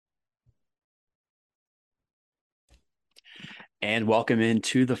And welcome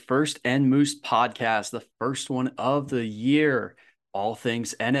into the first N Moose podcast, the first one of the year. All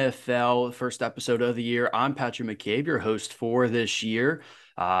things NFL, first episode of the year. I'm Patrick McCabe, your host for this year.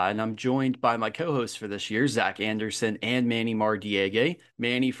 And I'm joined by my co-hosts for this year, Zach Anderson and Manny Mardiege.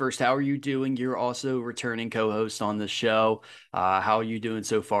 Manny, first, how are you doing? You're also returning co-host on the show. How are you doing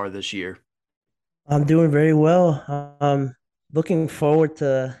so far this year? I'm doing very well. Looking forward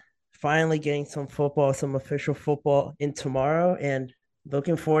to finally getting some football, some official football in tomorrow, and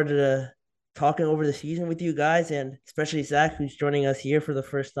looking forward to talking over the season with you guys, and especially Zach, who's joining us here for the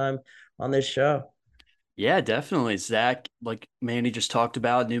first time on this show. Yeah, definitely. Zach, like Manny just talked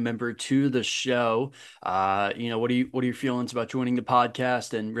about, new member to the show. What are your feelings about joining the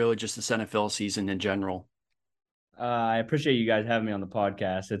podcast and really just this NFL season in general? I appreciate you guys having me on the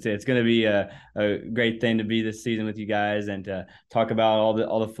podcast. It's going to be a great thing to be this season with you guys and to talk about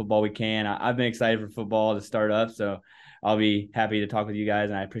all the football we can. I've been excited for football to start up, so I'll be happy to talk with you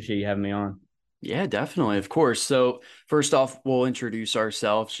guys, and I appreciate you having me on. Yeah, definitely. Of course. So, first off, we'll introduce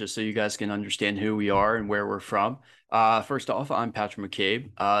ourselves just so you guys can understand who we are and where we're from. First off, I'm Patrick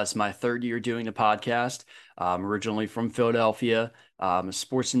McCabe. It's my third year doing the podcast. I'm originally from Philadelphia. I'm a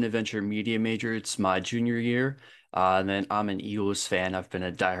sports and adventure media major. It's my junior year. And then I'm an Eagles fan. I've been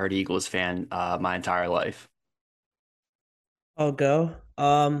a diehard Eagles fan my entire life. I'll go.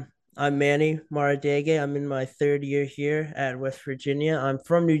 I'm Manny Maradege. I'm in my third year here at West Virginia. I'm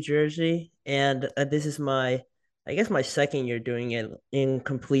from New Jersey, and this is I guess, my second year doing it in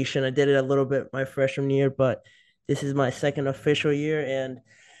completion. I did it a little bit my freshman year, but this is my second official year, and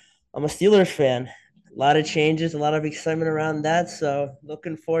I'm a Steelers fan. A lot of changes, a lot of excitement around that. So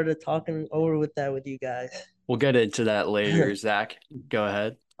looking forward to talking over with that with you guys. We'll get into that later. Zach, go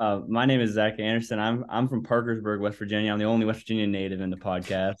ahead. My name is Zach Anderson. I'm from Parkersburg, West Virginia. I'm the only West Virginia native in the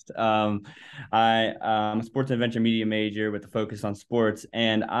podcast. I'm a sports and adventure media major with a focus on sports,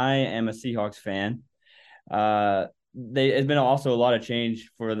 and I am a Seahawks fan. It's been also a lot of change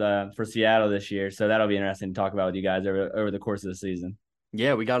for Seattle this year, so that'll be interesting to talk about with you guys over the course of the season.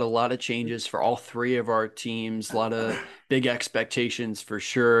 Yeah, we got a lot of changes for all three of our teams, a lot of big expectations for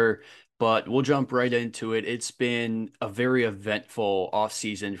sure, but we'll jump right into it. It's been a very eventful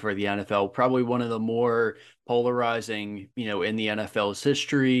offseason for the NFL, probably one of the more polarizing, in the NFL's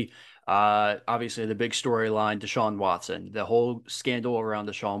history. Obviously, the big storyline, Deshaun Watson, the whole scandal around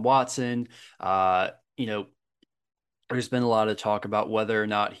Deshaun Watson. Uh, you know, there's been a lot of talk about whether or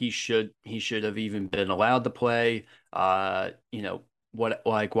not he should have even been allowed to play. What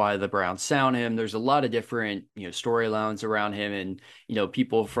like why the Browns sound him. There's a lot of different storylines around him, and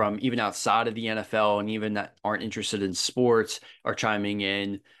people from even outside of the NFL and even that aren't interested in sports are chiming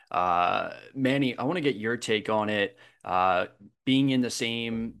in. Manny, I want to get your take on it. Being in the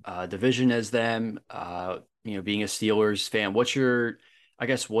same division as them, being a Steelers fan, I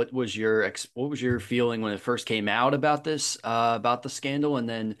guess what was your feeling when it first came out about this about the scandal, and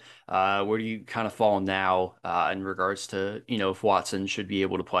then where do you kind of fall now in regards to if Watson should be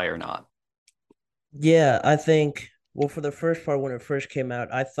able to play or not? Yeah, I think, well, for the first part, when it first came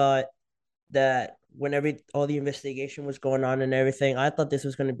out, I thought that whenever all the investigation was going on and everything, I thought this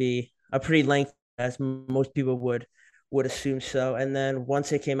was going to be a pretty lengthy, as most people would assume so. And then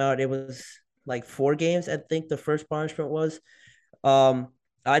once it came out, it was like 4 games. I think the first punishment was. Um,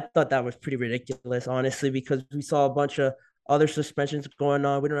 I thought that was pretty ridiculous, honestly, because we saw a bunch of other suspensions going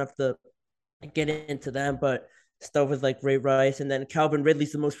on. We don't have to get into them, but stuff with like Ray Rice, and then Calvin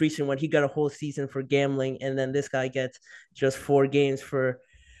Ridley's the most recent one. He got a whole season for gambling, and then this guy gets just 4 games for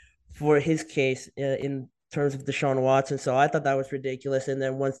his case in terms of Deshaun Watson. So I thought that was ridiculous. And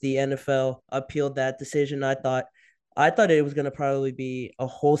then once the NFL appealed that decision, I thought it was going to probably be a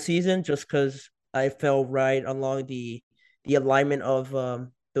whole season, just because I felt right along the alignment of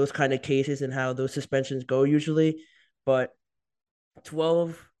those kind of cases and how those suspensions go usually. But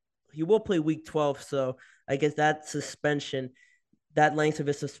 12, he will play week 12. So I guess that length of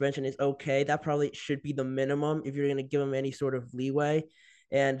his suspension is okay. That probably should be the minimum if you're going to give him any sort of leeway.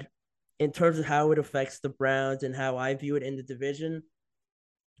 And in terms of how it affects the Browns and how I view it in the division,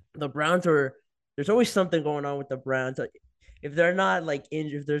 the Browns are there's always something going on with the Browns. If they're not like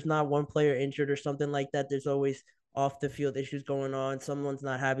injured, if there's not one player injured or something like that, there's always off the field issues going on. Someone's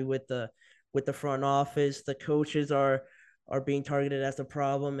not happy with the front office. The coaches are being targeted as a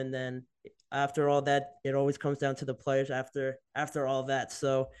problem, and then after all that, it always comes down to the players after all that.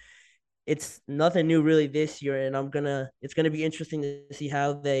 So it's nothing new really this year, and it's gonna be interesting to see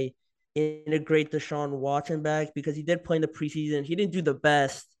how they integrate Deshaun Watson back, because he did play in the preseason. He didn't do the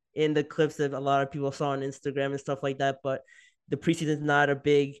best in the clips that a lot of people saw on Instagram and stuff like that, but the preseason is not a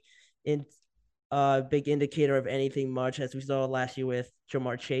big in a big indicator of anything much, as we saw last year with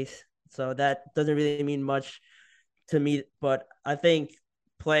Jamar Chase. So that doesn't really mean much to me. But I think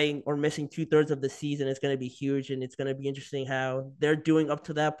playing or missing 2/3 of the season is going to be huge, and it's going to be interesting how they're doing up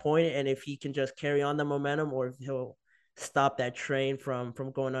to that point, and if he can just carry on the momentum, or if he'll stop that train from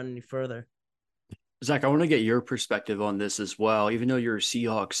going on any further. Zach, I want to get your perspective on this as well. Even though you're a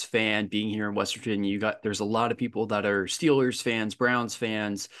Seahawks fan, being here in West Virginia, there's a lot of people that are Steelers fans, Browns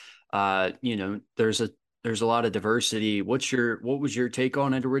fans. There's a lot of diversity. What was your take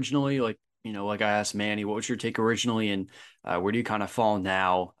on it originally? Like I asked Manny, what was your take originally, and where do you kind of fall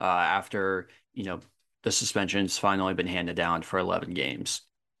now after the suspension's finally been handed down for 11 games?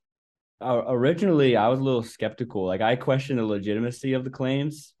 Originally, I was a little skeptical. Like, I questioned the legitimacy of the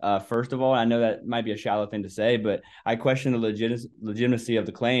claims. First of all, I know that might be a shallow thing to say, but I questioned the legitimacy of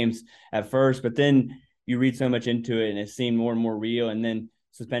the claims at first. But then you read so much into it, and it seemed more and more real. And then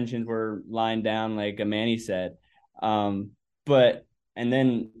suspensions were lying down, like Manny said. But and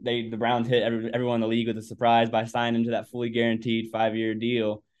then the Browns hit everyone in the league with a surprise by signing to that fully guaranteed 5-year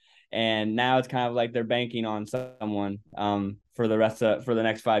deal. And now it's kind of like they're banking on someone for the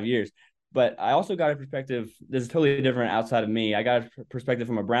next 5 years. But I also got a perspective. This is totally different outside of me. I got a perspective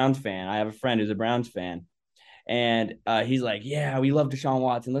from a Browns fan. I have a friend who's a Browns fan, and he's like, "Yeah, we love Deshaun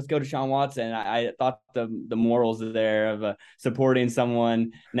Watson. Let's go Deshaun Watson." I thought the morals there of supporting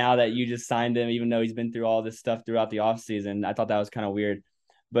someone now that you just signed him, even though he's been through all this stuff throughout the offseason, I thought that was kind of weird.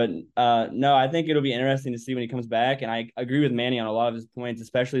 But no, I think it'll be interesting to see when he comes back. And I agree with Manny on a lot of his points,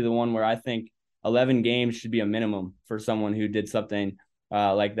 especially the one where I think 11 games should be a minimum for someone who did something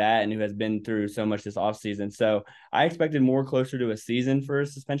like that and who has been through so much this offseason. So I expected more closer to a season for a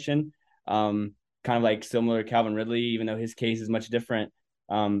suspension, kind of like similar to Calvin Ridley, even though his case is much different.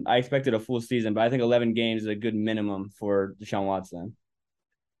 I expected a full season, but I think 11 games is a good minimum for Deshaun Watson.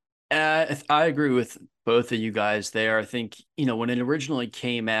 I agree with both of you guys there. I think, when it originally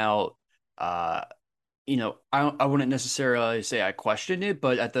came out, uh, I wouldn't necessarily say I questioned it,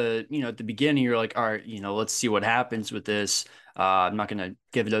 but at the beginning, you're like, all right, let's see what happens with this. I'm not going to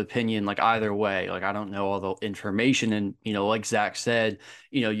give an opinion like either way. Like, I don't know all the information. And, like Zach said,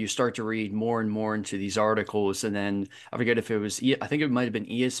 you start to read more and more into these articles. And then I forget if it was, I think it might have been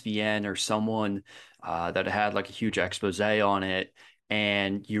ESPN or someone that had like a huge expose on it.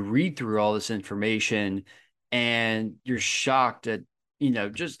 And you read through all this information and you're shocked at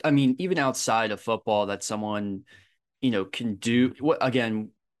just, I mean, even outside of football, that someone, can do what again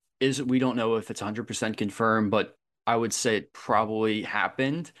we don't know if it's 100% confirmed, but I would say it probably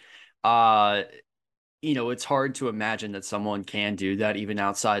happened. Uh, it's hard to imagine that someone can do that even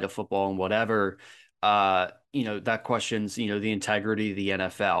outside of football and whatever. That questions, the integrity of the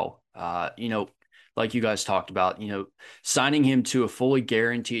NFL. Like you guys talked about, signing him to a fully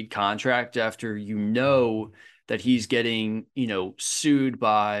guaranteed contract after that he's getting, sued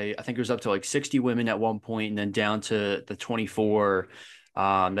by, I think it was up to like 60 women at one point and then down to the 24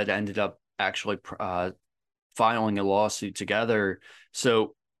 that ended up actually filing a lawsuit together.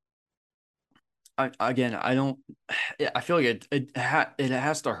 So I don't. I feel like it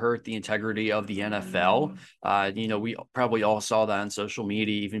has to hurt the integrity of the NFL. We probably all saw that on social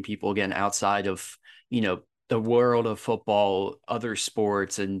media, even people again outside of the world of football, other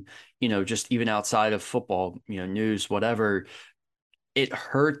sports, and just even outside of football, news, whatever. It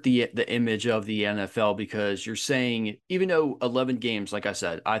hurt the image of the NFL because you're saying even though 11 games, like I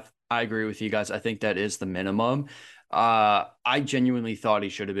said, I agree with you guys. I think that is the minimum. I genuinely thought he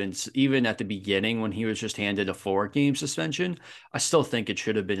should have been, even at the beginning when he was just handed a 4-game suspension. I still think it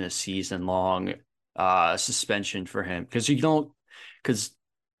should have been a season long suspension for him because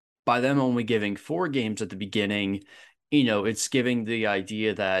by them only giving 4 games at the beginning, it's giving the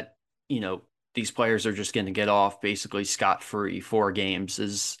idea that, these players are just going to get off basically scot-free. 4 games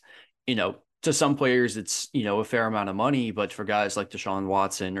is, to some players, it's, a fair amount of money, but for guys like Deshaun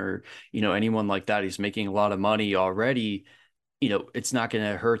Watson or, anyone like that, who's making a lot of money already, it's not going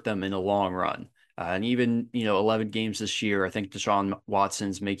to hurt them in the long run. And even, 11 games this year, I think Deshaun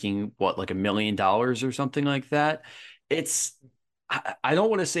Watson's making what, like $1 million or something like that. It's, I don't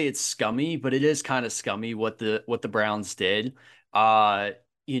want to say it's scummy, but it is kind of scummy what the Browns did. Uh,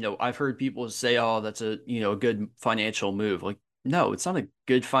 I've heard people say, "Oh, that's a good financial move." Like, no, it's not a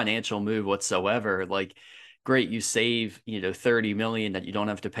good financial move whatsoever. Like, great, you save 30 million that you don't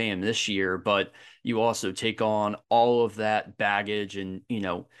have to pay him this year, but you also take on all of that baggage and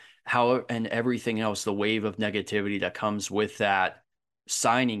how and everything else, the wave of negativity that comes with that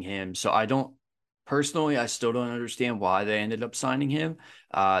signing him. So I don't personally, I still don't understand why they ended up signing him.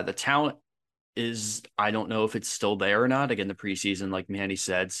 The talent is, I don't know if it's still there or not. Again, the preseason, like Manny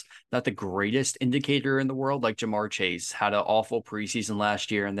said, it's not the greatest indicator in the world. Like Jamar Chase had an awful preseason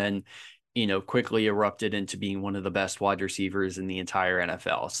last year and then, quickly erupted into being one of the best wide receivers in the entire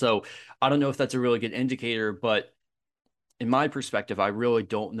NFL. So I don't know if that's a really good indicator, but in my perspective, I really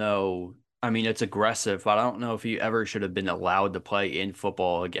don't know. I mean, it's aggressive, but I don't know if he ever should have been allowed to play in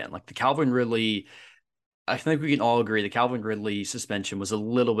football again. Like the Calvin Ridley, I think we can all agree the Calvin Ridley suspension was a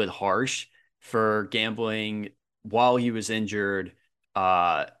little bit harsh for gambling while he was injured,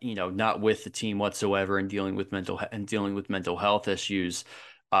 not with the team whatsoever and dealing with mental health issues.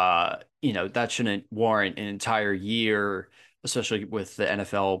 That shouldn't warrant an entire year, especially with the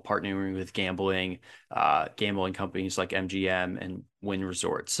NFL partnering with gambling companies like MGM and Wynn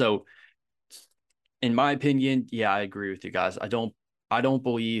Resorts. So in my opinion, yeah, I agree with you guys. I don't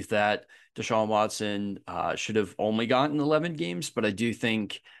believe that Deshaun Watson should have only gotten 11 games, but I do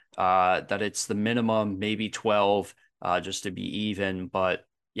think that it's the minimum, maybe 12, just to be even. But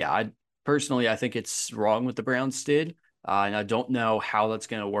yeah, I think it's wrong what the Browns did. And I don't know how that's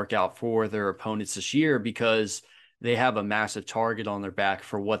going to work out for their opponents this year because they have a massive target on their back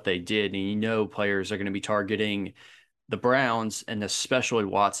for what they did. And players are going to be targeting the Browns and especially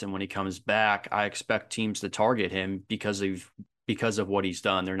Watson when he comes back. I expect teams to target him because of what he's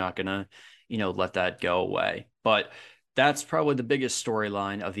done. They're not gonna, let that go away. But that's probably the biggest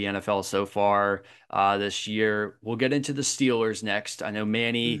storyline of the NFL so far this year. We'll get into the Steelers next. I know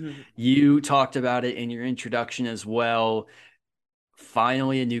Manny, you talked about it in your introduction as well.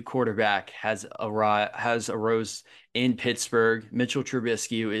 Finally, a new quarterback has arose in Pittsburgh. Mitchell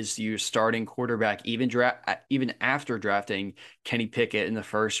Trubisky is your starting quarterback, even after drafting Kenny Pickett in the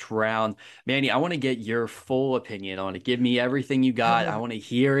first round. Manny, I want to get your full opinion on it. Give me everything you got. I want to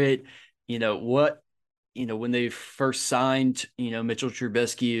hear it. When they first signed, Mitchell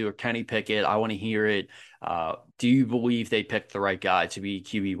Trubisky or Kenny Pickett, I want to hear it. Do you believe they picked the right guy to be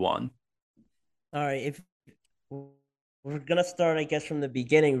QB1? All right, if we're gonna start, I guess, from the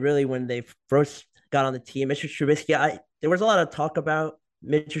beginning, really, when they first got on the team, Mitchell Trubisky. There was a lot of talk about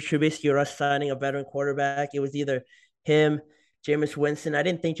Mitchell Trubisky or us signing a veteran quarterback. It was either him, Jameis Winston. I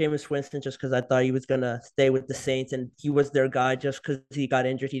didn't think Jameis Winston just because I thought he was gonna stay with the Saints and he was their guy. Just because he got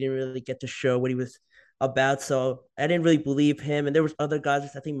injured, he didn't really get to show what he was about. So I didn't really believe him. And there was other guys.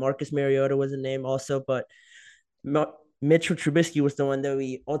 I think Marcus Mariota was a name also, but Mitchell Trubisky was the one that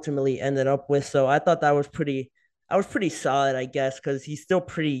we ultimately ended up with. So I was pretty solid, I guess, because he's still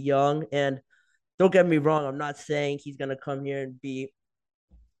pretty young. And don't get me wrong, I'm not saying he's gonna come here and be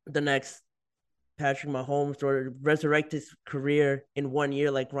the next Patrick Mahomes or resurrect his career in 1 year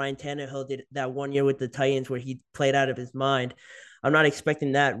like Ryan Tannehill did that 1 year with the Titans where he played out of his mind. I'm not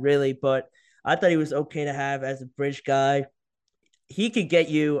expecting that really, but I thought he was okay to have as a bridge guy. He could get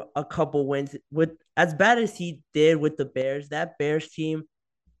you a couple wins with as bad as he did with the Bears. That Bears team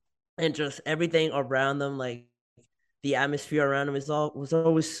and just everything around them, like the atmosphere around him was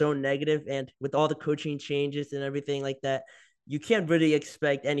always so negative, and with all the coaching changes and everything like that, you can't really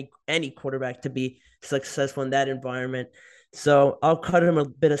expect any quarterback to be successful in that environment. So I'll cut him a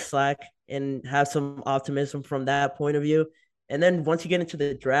bit of slack and have some optimism from that point of view. And then once you get into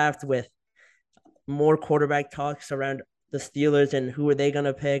the draft with more quarterback talks around the Steelers and who are they going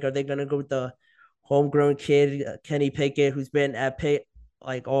to pick? Are they going to go with the homegrown kid, Kenny Pickett, who's been at Pitt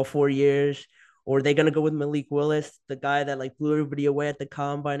like all 4 years? Or are they going to go with Malik Willis, the guy that like blew everybody away at the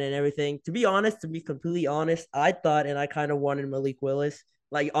combine and everything? To be completely honest, I thought and I kind of wanted Malik Willis.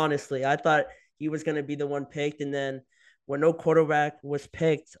 Like, honestly, I thought he was going to be the one picked. And then when no quarterback was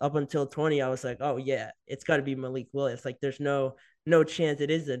picked up until 20, I was like, oh, yeah, it's got to be Malik Willis. Like, there's no chance it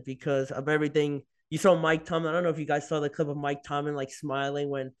isn't because of everything. You saw Mike Tomlin. I don't know if you guys saw the clip of Mike Tomlin like smiling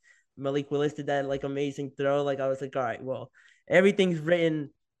when Malik Willis did that like amazing throw. Like I was like, all right, well, everything's written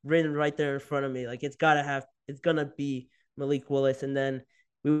right there in front of me. Like it's gonna be Malik Willis. And then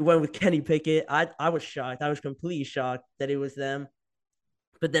we went with Kenny Pickett. I was shocked. I was completely shocked that it was them.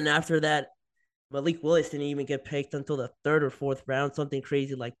 But then after that, Malik Willis didn't even get picked until the third or fourth round, something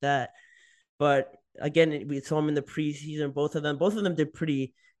crazy like that. But again, we saw him in the preseason. Both of them did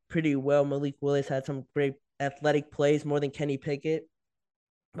pretty well. Malik Willis had some great athletic plays more than Kenny Pickett,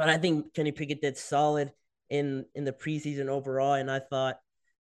 but I think Kenny Pickett did solid in the preseason overall. And I thought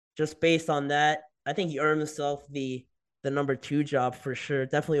just based on that, I think he earned himself the number two job for sure.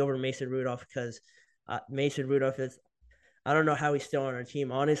 Definitely over Mason Rudolph because Mason Rudolph is I don't know how he's still on our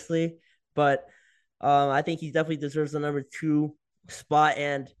team honestly, but I think he definitely deserves the number two spot.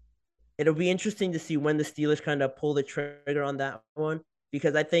 And it'll be interesting to see when the Steelers kind of pull the trigger on that one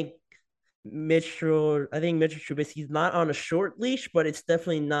because I think I think Mitchell Trubisky's not on a short leash, but it's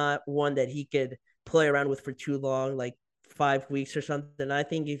definitely not one that he could play around with for too long, like 5 weeks or something. I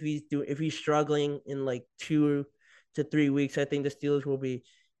think if he's struggling in like 2 to 3 weeks, I think the Steelers will be,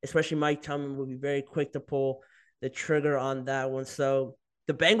 especially Mike Tomlin, will be very quick to pull the trigger on that one. So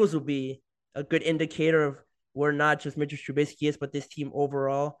the Bengals will be a good indicator of where not just Mitchell Trubisky is, but this team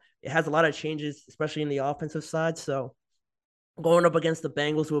overall. It has a lot of changes, especially in the offensive side. So going up against the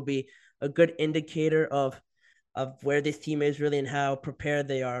Bengals will be a good indicator of where this team is really and how prepared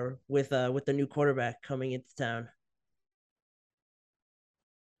they are with the new quarterback coming into town.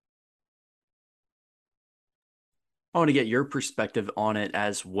 I want to get your perspective on it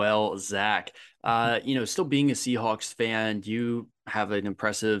as well, Zach. Still being a Seahawks fan, you have an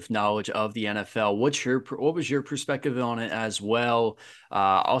impressive knowledge of the NFL. What was your perspective on it as well?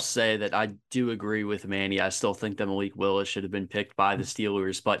 I'll say that I do agree with Manny. I still think that Malik Willis should have been picked by the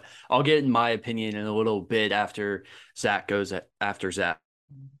Steelers, but I'll get in my opinion in a little bit after Zach goes after Zach.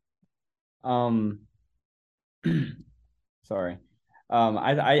 Um, sorry.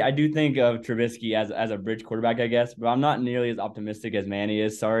 I do think of Trubisky as a bridge quarterback, I guess, but I'm not nearly as optimistic as Manny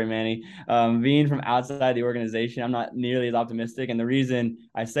is. Sorry, Manny. Being from outside the organization, I'm not nearly as optimistic. And the reason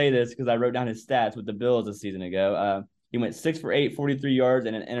I say this because I wrote down his stats with the Bills a season ago. He went 6 for 8, 43 yards,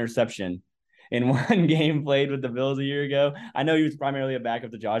 and an interception in one game played with the Bills a year ago. I know he was primarily a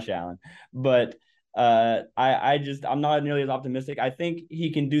backup to Josh Allen, but I'm not nearly as optimistic. I think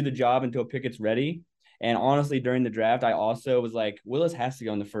he can do the job until Pickett's ready. And honestly, during the draft, I also was like, Willis has to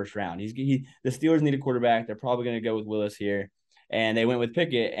go in the first round. The Steelers need a quarterback. They're probably going to go with Willis here. And they went with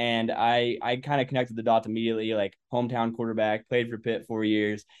Pickett. And I kind of connected the dots immediately, like hometown quarterback, played for Pitt 4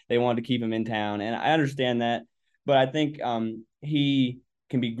 years. They wanted to keep him in town. And I understand that. But I think he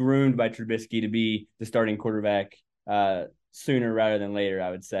can be groomed by Trubisky to be the starting quarterback sooner rather than later, I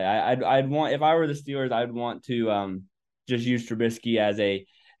would say. I'd want, if I were the Steelers, I'd want to just use Trubisky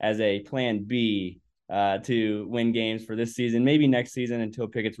as a plan B to win games for this season, maybe next season until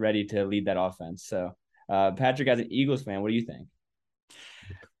Pickett's ready to lead that offense. So, Patrick, as an Eagles fan, what do you think?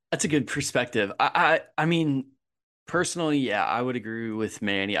 That's a good perspective. I mean, personally, yeah, I would agree with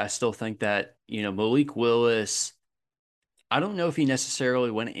Manny. I still think that, Malik Willis, I don't know if he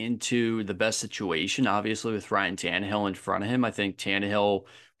necessarily went into the best situation, obviously, with Ryan Tannehill in front of him. I think Tannehill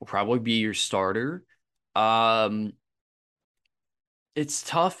will probably be your starter. Um, it's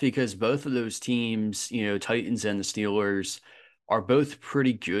tough because both of those teams, Titans and the Steelers, are both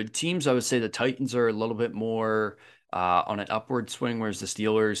pretty good teams. I would say the Titans are a little bit more on an upward swing, whereas the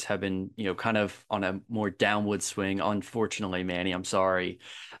Steelers have been, kind of on a more downward swing. Unfortunately, Manny, I'm sorry.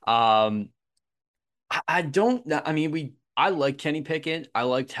 Um, I don't. I mean, I like Kenny Pickett. I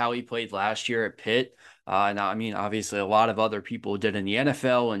liked how he played last year at Pitt. And I mean, obviously, a lot of other people did in the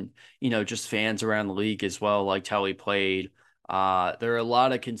NFL, and just fans around the league as well liked how he played. There are a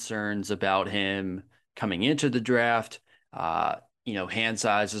lot of concerns about him coming into the draft. Hand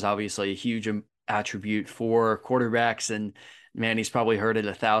size is obviously a huge attribute for quarterbacks, and man, he's probably heard it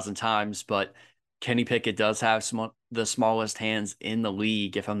 1,000 times, but Kenny Pickett does have the smallest hands in the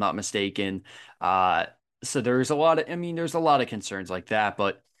league, if I'm not mistaken. Uh, so there's a lot of concerns like that,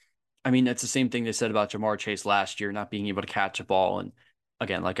 but I mean, that's the same thing they said about Ja'Marr Chase last year, not being able to catch a ball. And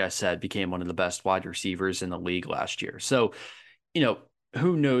again, like I said, became one of the best wide receivers in the league last year. So, you know,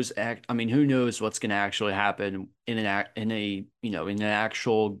 who knows? I mean, who knows what's going to actually happen in an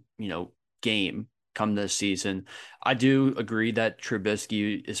actual, game come this season. I do agree that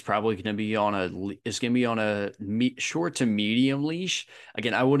Trubisky is probably going to be on a short to medium leash.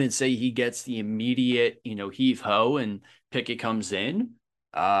 Again, I wouldn't say he gets the immediate, heave ho and Pickett comes in.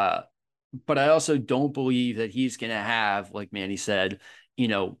 Uh, but I also don't believe that he's going to have, like Manny said,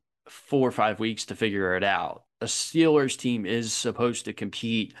 4 or 5 weeks to figure it out. The Steelers team is supposed to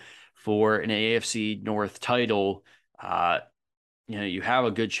compete for an AFC North title. You have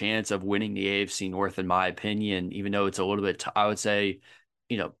a good chance of winning the AFC North, in my opinion, even though it's a little bit, I would say,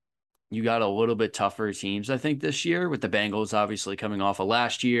 you know, you got a little bit tougher teams, I think, this year with the Bengals obviously coming off of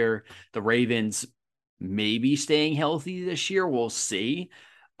last year. The Ravens maybe staying healthy this year. We'll see.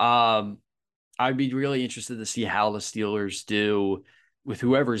 Um, I'd be really interested to see how the Steelers do with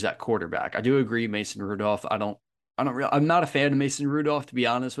whoever's at quarterback. I do agree, Mason Rudolph. I'm not a fan of Mason Rudolph, to be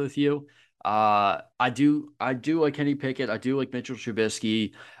honest with you. I do like Kenny Pickett. I do like Mitchell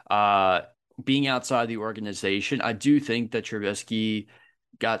Trubisky. Uh, Being outside the organization, I do think that Trubisky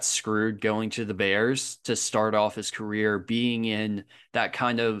got screwed going to the Bears to start off his career being in that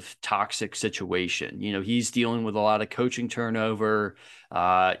kind of toxic situation. He's dealing with a lot of coaching turnover.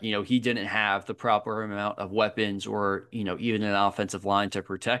 He didn't have the proper amount of weapons or, even an offensive line to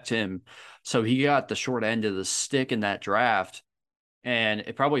protect him. So he got the short end of the stick in that draft. And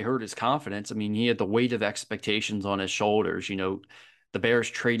it probably hurt his confidence. I mean, he had the weight of expectations on his shoulders. The Bears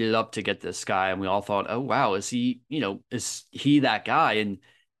traded up to get this guy, and we all thought, oh, wow, is he that guy? And,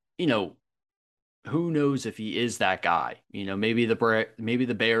 you know, who knows if he is that guy? Maybe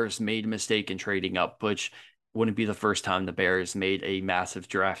the Bears made a mistake in trading up, which wouldn't be the first time the Bears made a massive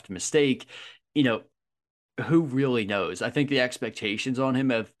draft mistake. You know, who really knows? I think the expectations on him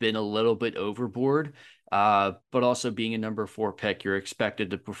have been a little bit overboard. But also being a number 4 pick, you're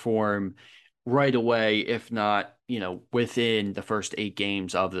expected to perform right away, if not, within the first 8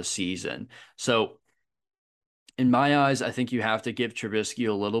 games of the season. So in my eyes, I think you have to give Trubisky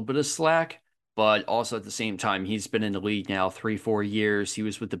a little bit of slack, but also at the same time, he's been in the league now 3-4 years. He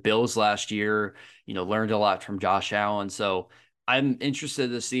was with the Bills last year, learned a lot from Josh Allen. So I'm interested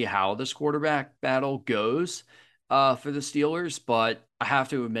to see how this quarterback battle goes for the Steelers, but I have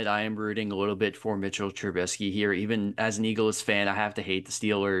to admit I am rooting a little bit for Mitchell Trubisky here. Even as an Eagles fan, I have to hate the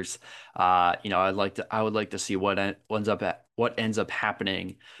Steelers. I would like to see what ends up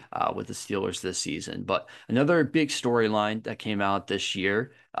happening with the Steelers this season. But another big storyline that came out this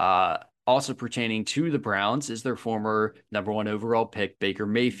year, also pertaining to the Browns, is their former number 1 overall pick, Baker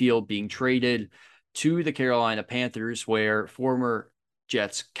Mayfield, being traded to the Carolina Panthers, where former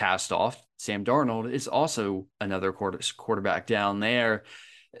Jets cast-off Sam Darnold is also another quarterback down there.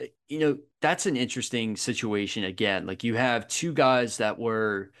 That's an interesting situation again. Like, you have 2 guys that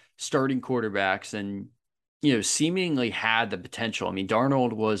were starting quarterbacks and, seemingly had the potential. I mean,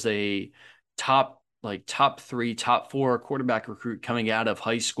 Darnold was a top 3, top 4 quarterback recruit coming out of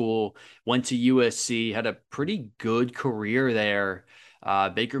high school, went to USC, had a pretty good career there.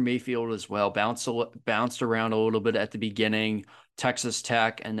 Baker Mayfield as well, bounced around a little bit at the beginning, Texas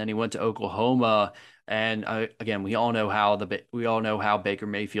Tech, and then he went to Oklahoma. And again, we all know how Baker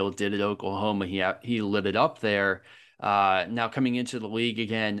Mayfield did at Oklahoma. He lit it up there. Now coming into the league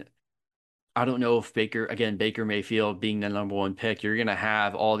again, I don't know if Baker Mayfield being the number 1 pick, you're going to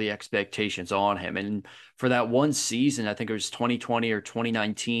have all the expectations on him. And for that one season, I think it was 2020 or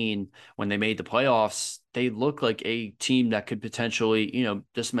 2019, when they made the playoffs, they looked like a team that could potentially,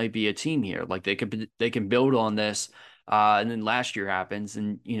 this might be a team here. Like they can build on this. And then last year happens,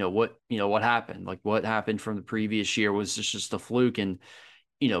 and what happened? Like, what happened from the previous year was just a fluke. And,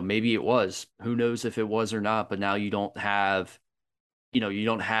 maybe it was. Who knows if it was or not, but now you don't have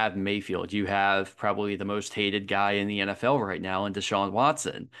Mayfield. You have probably the most hated guy in the NFL right now in Deshaun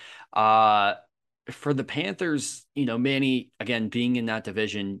Watson. For the Panthers, Manny, again, being in that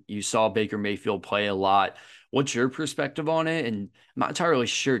division, you saw Baker Mayfield play a lot. What's your perspective on it? And I'm not entirely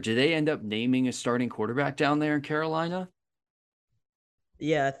sure. Did they end up naming a starting quarterback down there in Carolina?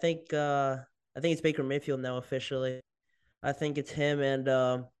 Yeah, I think it's Baker Mayfield now officially. I think it's him.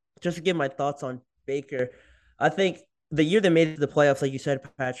 And just to give my thoughts on Baker, I think the year they made it to the playoffs, like you said,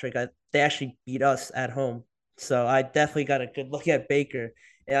 Patrick, they actually beat us at home. So I definitely got a good look at Baker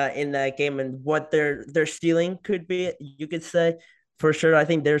in that game and what their ceiling could be. You could say for sure. I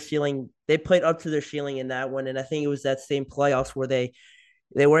think their ceiling, they played up to their ceiling in that one, and I think it was that same playoffs where they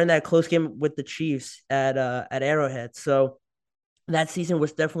were in that close game with the Chiefs at Arrowhead. So that season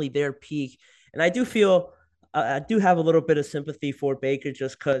was definitely their peak, and I do have a little bit of sympathy for Baker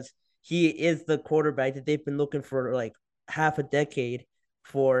just because he is the quarterback that they've been looking for like half a decade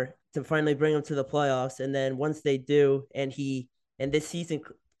for to finally bring him to the playoffs. And then once they do, and this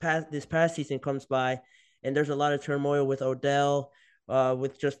past season comes by, and there's a lot of turmoil with Odell,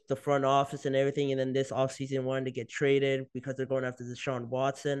 with just the front office and everything. And then this offseason wanted to get traded because they're going after Deshaun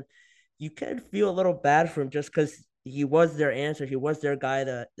Watson. You can feel a little bad for him just because he was their answer. He was their guy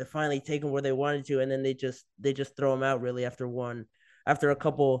to finally take him where they wanted to, and then they just throw him out really after a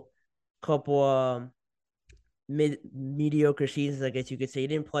couple mediocre seasons, I guess you could say. He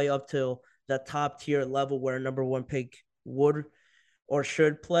didn't play up till the top tier level where a number 1 pick would or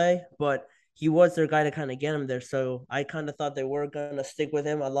should play, but he was their guy to kind of get him there. So I kind of thought they were gonna stick with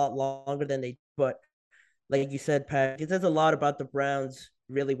him a lot longer than they. But like you said, Pat, it says a lot about the Browns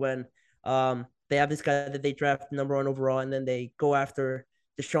really when they have this guy that they draft number 1 overall, and then they go after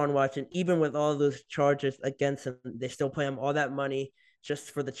Deshaun Watson. Even with all those charges against him, they still pay him all that money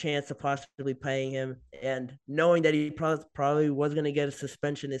just for the chance of possibly paying him, and knowing that he probably was going to get a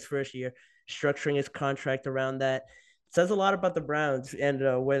suspension his first year, structuring his contract around that. It says a lot about the Browns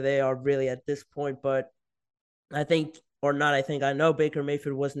and where they are really at this point. But I think or not. I know Baker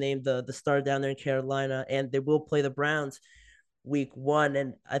Mayfield was named the star down there in Carolina, and they will play the Browns week 1,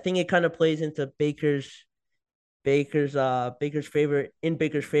 and I think it kind of plays into Baker's favor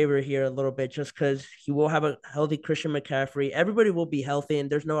here a little bit, just because he will have a healthy Christian McCaffrey. Everybody will be healthy, and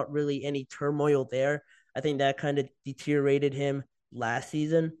there's not really any turmoil there. I think that kind of deteriorated him last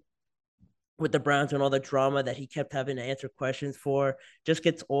season with the Browns and all the drama that he kept having to answer questions for. Just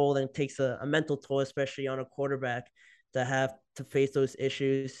gets old and takes a mental toll, especially on a quarterback, to have to face those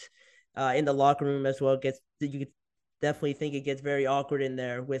issues in the locker room as well. You definitely think it gets very awkward in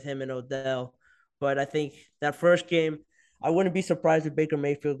there with him and Odell. But I think that first game, I wouldn't be surprised if Baker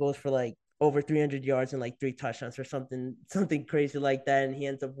Mayfield goes for like over 300 yards and like 3 touchdowns or something crazy like that, and he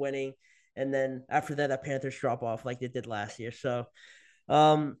ends up winning. And then after that, the Panthers drop off like they did last year. So,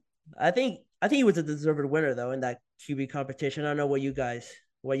 um, I think he was a deserved winner though in that QB competition. I don't know what you guys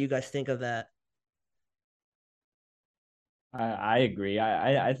think of that. I agree.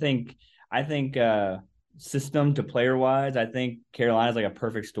 I think system to player wise, I think Carolina's like a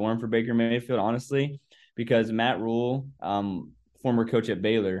perfect storm for Baker Mayfield, honestly, because Matt Rule, former coach at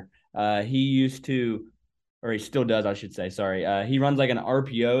Baylor, he used to, or he still does, I should say. Sorry, he runs like an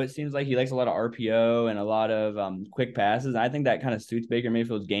RPO. It seems like he likes a lot of RPO and a lot of quick passes. I think that kind of suits Baker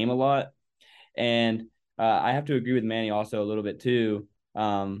Mayfield's game a lot. And I have to agree with Manny also a little bit too,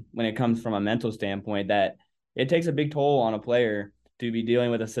 when it comes from a mental standpoint, that it takes a big toll on a player to be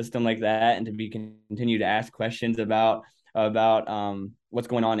dealing with a system like that and to be continue to ask questions about what's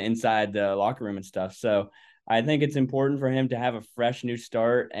going on inside the locker room and stuff. So I think it's important for him to have a fresh new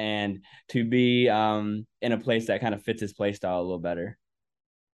start and to be in a place that kind of fits his play style a little better.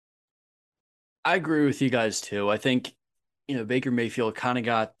 I agree with you guys too. I think, Baker Mayfield kind of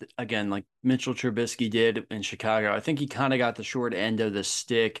got, again, like Mitchell Trubisky did in Chicago. I think he kind of got the short end of the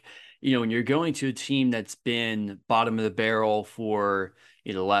stick. When you're going to a team that's been bottom of the barrel for,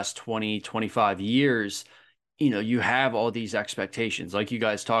 the last 20, 25 years, you have all these expectations. Like you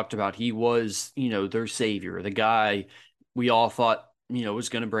guys talked about, he was, their savior, the guy we all thought, was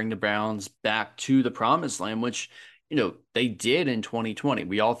going to bring the Browns back to the promised land, which, they did in 2020.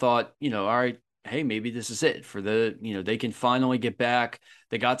 We all thought, all right, hey, maybe this is it for they can finally get back.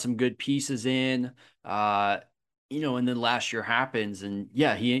 They got some good pieces in, and then last year happens, and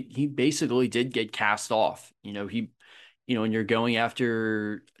yeah, he basically did get cast off. And you're going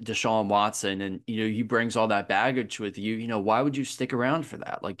after Deshaun Watson, and he brings all that baggage with you. Why would you stick around for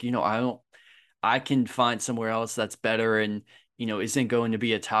that? Like, I can find somewhere else that's better, and isn't going to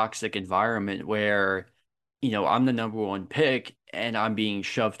be a toxic environment where I'm the number one pick and I'm being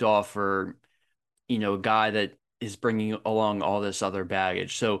shoved off for a guy that is bringing along all this other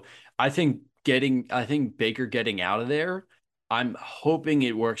baggage. So I think Baker getting out of there, I'm hoping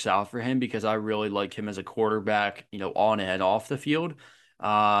it works out for him because I really like him as a quarterback, on and off the field.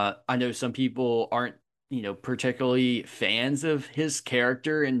 I know some people aren't, particularly fans of his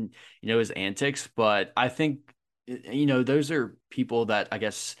character and, his antics, but I think, those are people that I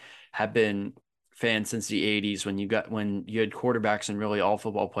guess have been fans since the 80s when you had quarterbacks and really all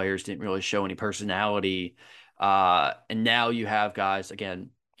football players didn't really show any personality. And now you have guys again,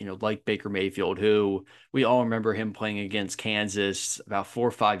 like Baker Mayfield, who we all remember him playing against Kansas about 4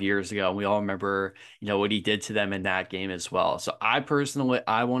 or 5 years ago. And we all remember, what he did to them in that game as well. So I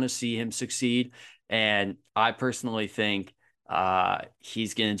want to see him succeed. And I personally think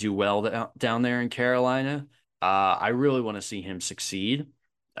he's going to do well down there in Carolina. I really want to see him succeed.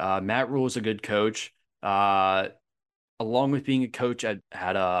 Matt Rule is a good coach. Along with being a coach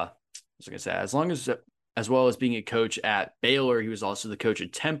as well as being a coach at Baylor, he was also the coach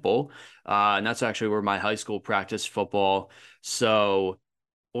at Temple, and that's actually where my high school practiced football. So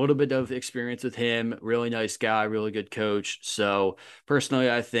a little bit of experience with him. Really nice guy, really good coach. So personally,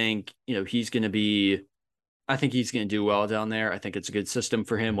 I think I think he's going to do well down there. I think it's a good system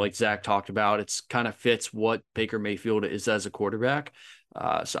for him. Like Zach talked about, it's kind of fits what Baker Mayfield is as a quarterback.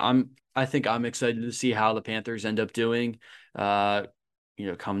 I think I'm excited to see how the Panthers end up doing,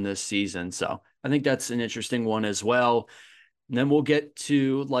 come this season. So I think that's an interesting one as well. And then we'll get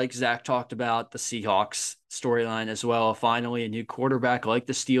to, like Zach talked about, the Seahawks storyline as well. Finally, a new quarterback like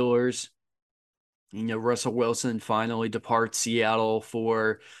the Steelers. Russell Wilson finally departs Seattle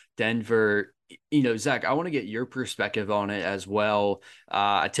for Denver. Zach, I want to get your perspective on it as well.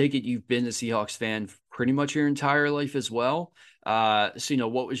 I take it you've been a Seahawks fan pretty much your entire life as well. So,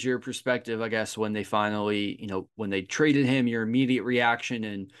 what was your perspective, I guess, when they finally, when they traded him, your immediate reaction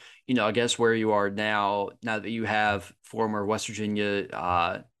and, I guess where you are now that you have former West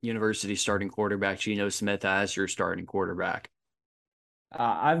Virginia University starting quarterback Geno Smith as your starting quarterback?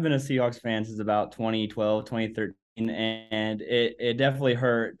 I've been a Seahawks fan since about 2012, 2013. and it definitely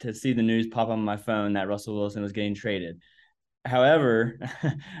hurt to see the news pop up on my phone that Russell Wilson was getting traded. However,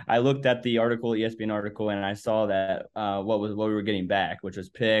 I looked at the article, ESPN article, and I saw that what we were getting back, which was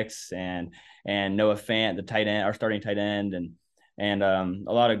picks and Noah Fant, the tight end, our starting tight end, and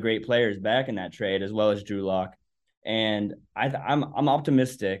a lot of great players back in that trade, as well as Drew Lock. And I'm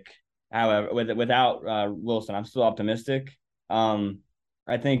optimistic. However, without Wilson, I'm still optimistic.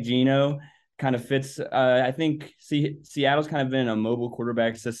 I think Geno kind of fits. I think Seattle's kind of been a mobile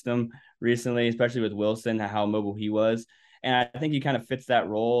quarterback system recently, especially with Wilson, how mobile he was. And I think he kind of fits that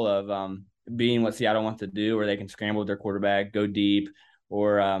role of being what Seattle wants to do, where they can scramble with their quarterback, go deep,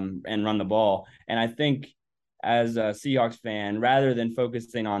 or and run the ball. And I think as a Seahawks fan, rather than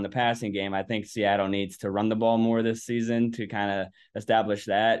focusing on the passing game, I think Seattle needs to run the ball more this season to kind of establish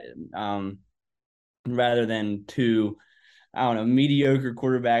that, rather than two, I don't know, mediocre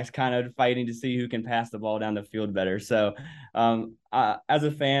quarterbacks kind of fighting to see who can pass the ball down the field better. So, as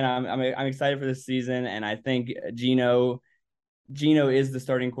a fan, I'm excited for this season, and I think Geno is the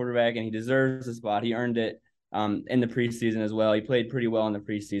starting quarterback, and he deserves the spot. He earned it in the preseason as well. He played pretty well in the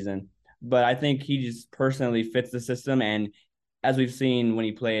preseason, but I think he just personally fits the system. And as we've seen when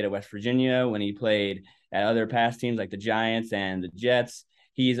he played at West Virginia, when he played at other past teams like the Giants and the Jets,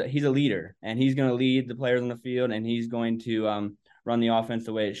 he's a leader, and he's going to lead the players on the field, and he's going to run the offense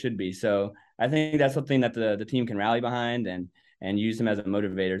the way it should be. So I think that's something that the team can rally behind and use him as a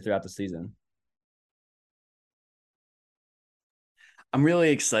motivator throughout the season. I'm really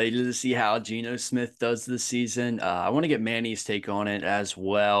excited to see how Geno Smith does this season. I want to get Manny's take on it as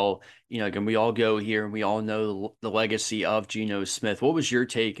well. Again, we all go here and we all know the legacy of Geno Smith. What was your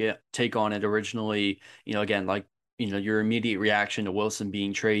take on it originally? Again, like your immediate reaction to Wilson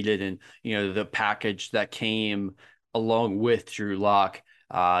being traded, and the package that came along with Drew Lock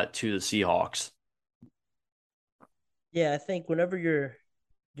to the Seahawks. Yeah, I think whenever you're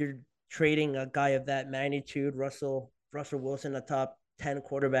trading a guy of that magnitude, Russell Wilson, a top 10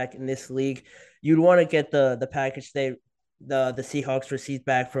 quarterback in this league, you'd want to get the package the Seahawks received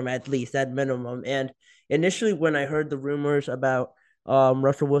back from, at least at minimum. And initially, when I heard the rumors about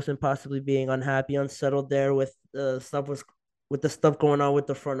Russell Wilson possibly being unhappy, unsettled there with the stuff going on with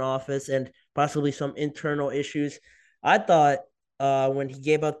the front office and possibly some internal issues, I thought when he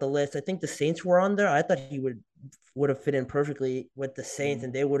gave out the list, I think the Saints were on there. I thought he would have fit in perfectly with the Saints,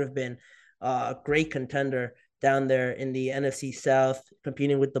 and they would have been a great contender down there in the NFC South,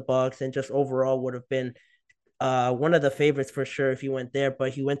 competing with the Bucs, and just overall would have been one of the favorites for sure if he went there.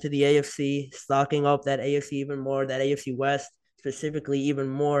 But he went to the AFC, stocking up that AFC even more, that AFC West specifically even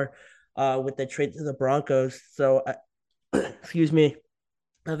more with the trade to the Broncos. So, excuse me,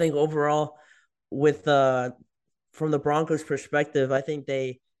 I think overall, with from the Broncos' perspective, I think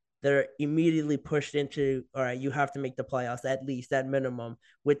they're immediately pushed into, all right, you have to make the playoffs at least at minimum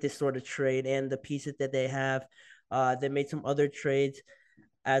with this sort of trade and the pieces that they have. They made some other trades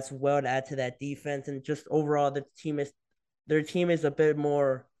as well to add to that defense, and just overall their team is a bit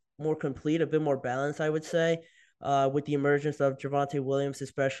more complete, a bit more balanced, I would say. With the emergence of Javonte Williams,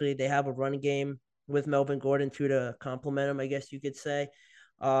 especially, they have a run game with Melvin Gordon too to complement him, I guess you could say.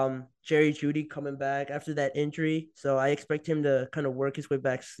 Jerry Jeudy coming back after that injury, so I expect him to kind of work his way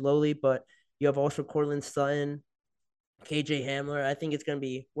back slowly. But you have also Courtland Sutton, KJ Hamler. I think it's going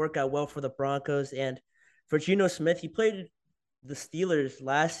to work out well for the Broncos. And for Geno Smith, he played the Steelers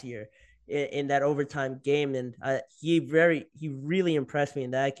last year in that overtime game, and he really impressed me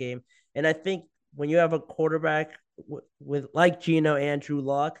in that game. And I think when you have a quarterback with like Geno and Drew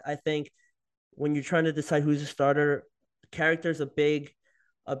Lock, I think when you're trying to decide who's a starter, character is a big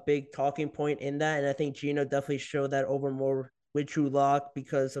talking point in that. And I think Geno definitely showed that over more with Drew Lock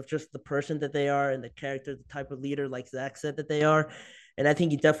because of just the person that they are and the character, the type of leader, like Zach said, that they are. And I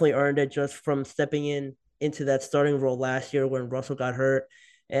think he definitely earned it just from stepping into that starting role last year when Russell got hurt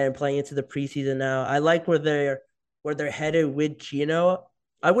and playing into the preseason now. I like where they're headed with Geno.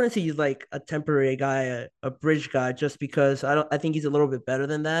 I wouldn't say he's like a temporary guy, a bridge guy, just because I think he's a little bit better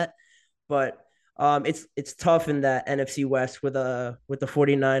than that. But it's tough in that NFC West with the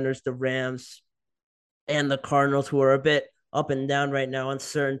 49ers, the Rams, and the Cardinals, who are a bit up and down right now,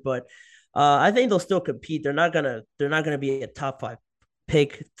 uncertain. But I think they'll still compete. They're not gonna be a top five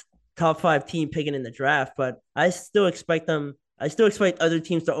team picking in the draft. But I still expect them. I still expect other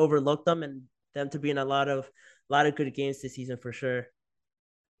teams to overlook them and them to be in a lot of good games this season for sure.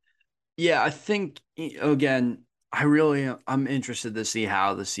 Yeah, I think again, I'm interested to see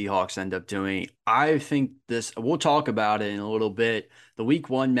how the Seahawks end up doing. I think we'll talk about it in a little bit. The week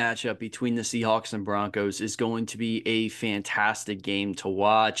 1 matchup between the Seahawks and Broncos is going to be a fantastic game to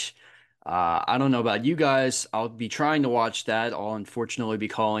watch. I don't know about you guys. I'll be trying to watch that. I'll unfortunately be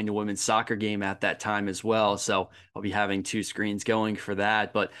calling the women's soccer game at that time as well. So I'll be having two screens going for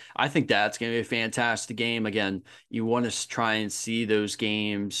that. But I think that's going to be a fantastic game. Again, you want to try and see those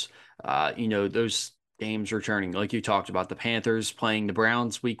games, those games returning. Like you talked about, the Panthers playing the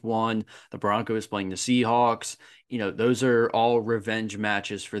Browns week 1, the Broncos playing the Seahawks. Those are all revenge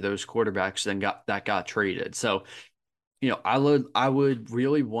matches for those quarterbacks that got traded. So I would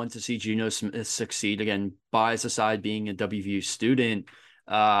really want to see Geno Smith succeed again. Bias aside, being a WVU student,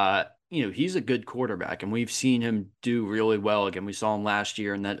 he's a good quarterback, and we've seen him do really well. Again, we saw him last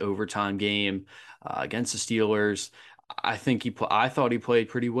year in that overtime game against the Steelers. I thought he played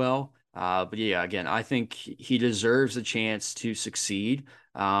pretty well. But yeah, again, I think he deserves a chance to succeed.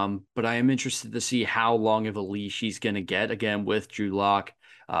 But I am interested to see how long of a leash he's going to get again with Drew Lock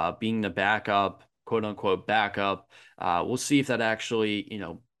being the backup, quote unquote backup. We'll see if that actually,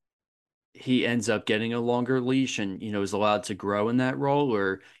 he ends up getting a longer leash and, is allowed to grow in that role,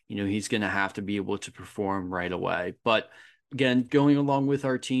 or, he's going to have to be able to perform right away. But again, going along with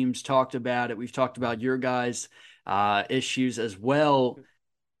our teams talked about it, we've talked about your guys' issues as well.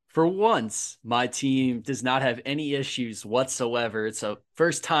 For once, my team does not have any issues whatsoever. It's a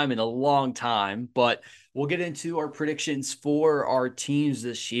first time in a long time, but we'll get into our predictions for our teams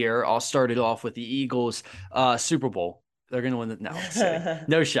this year. I'll start it off with the Eagles. Super Bowl. They're going to win it. No, just kidding.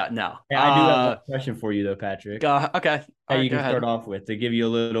 No shot. No. Hey, I do have a question for you though, Patrick. Okay. All right, you can start off with to give you a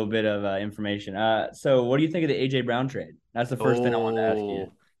little bit of information. So what do you think of the AJ Brown trade? That's the first thing I wanted to ask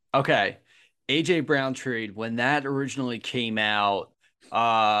you. Okay. AJ Brown trade, when that originally came out,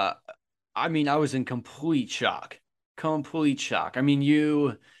 I was in complete shock. Complete shock.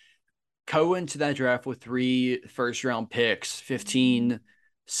 You go into that draft with 3 first round picks, 15,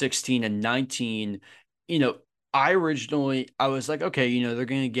 16, and 19. I was like, okay, they're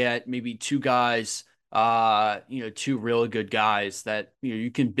going to get maybe 2 guys, 2 really good guys that,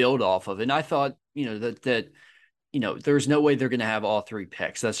 you can build off of. And I thought, there's no way they're going to have all 3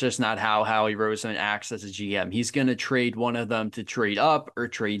 picks. That's just not how Howie Roseman acts as a GM. He's going to trade one of them to trade up or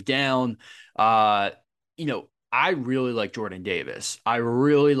trade down. I really like Jordan Davis. I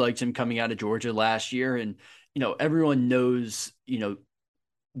really liked him coming out of Georgia last year. And, everyone knows,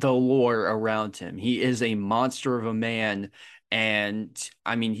 the lore around him. He is a monster of a man. And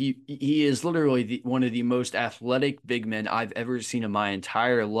he is literally one of the most athletic big men I've ever seen in my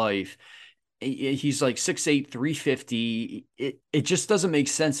entire life. He's like 6'8", 350. It just doesn't make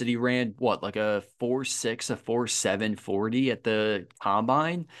sense that he ran like a 4.6, a 4.7 40 at the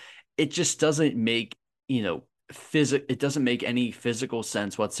combine. It just doesn't make, it doesn't make any physical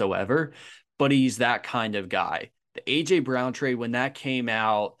sense whatsoever, but he's that kind of guy. The AJ Brown trade, when that came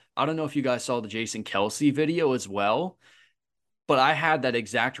out, I don't know if you guys saw the Jason Kelce video as well, but I had that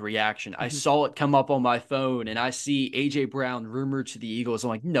exact reaction. I saw it come up on my phone and I see AJ Brown rumored to the Eagles. I'm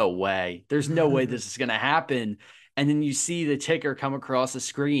like, no way. There's no way this is going to happen. And then you see the ticker come across the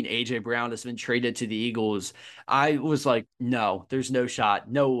screen. AJ Brown has been traded to the Eagles. I was like, no, there's no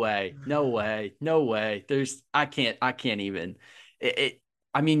shot. No way. No way. No way. I can't even.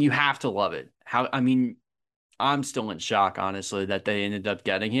 You have to love it. I'm still in shock, honestly, that they ended up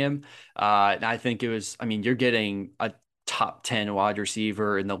getting him. And I think it was, you're getting a top 10 wide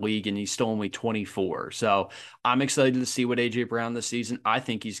receiver in the league, and he's still only 24. So I'm excited to see what AJ Brown this season. I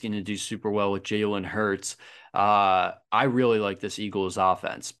think he's going to do super well with Jalen Hurts. I really like this Eagles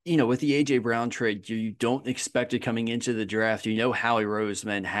offense. With the AJ Brown trade, you don't expect it coming into the draft. Howie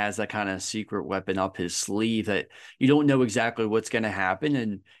Roseman has that kind of secret weapon up his sleeve that you don't know exactly what's going to happen.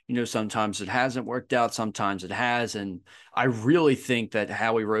 And, sometimes it hasn't worked out, sometimes it has. And I really think that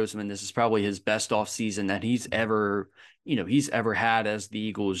Howie Roseman, this is probably his best offseason that he's ever had as the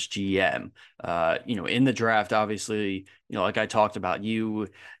Eagles GM. In the draft, obviously, like I talked about, you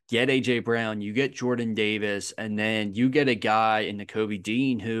get AJ Brown, you get Jordan Davis, and then you get a guy in Nakobe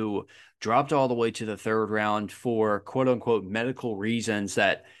Dean who dropped all the way to the 3rd round for quote unquote medical reasons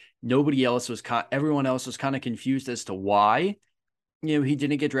that everyone else was kind of confused as to why. He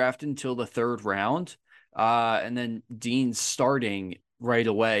didn't get drafted until the 3rd round. And then Dean's starting right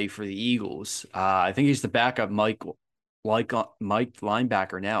away for the Eagles. I think he's the backup Mike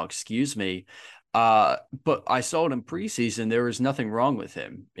linebacker now, excuse me. But I saw it in preseason. There was nothing wrong with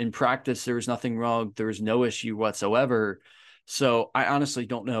him. In practice, there was nothing wrong. There was no issue whatsoever. So I honestly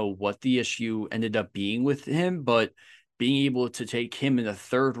don't know what the issue ended up being with him, but being able to take him in the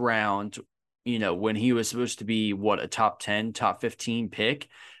 3rd round, when he was supposed to be a top 10, top 15 pick,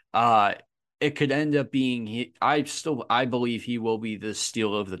 it could end up being, I believe he will be the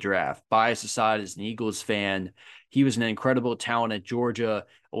steal of the draft. Bias aside, as an Eagles fan, He was an incredible talent at Georgia,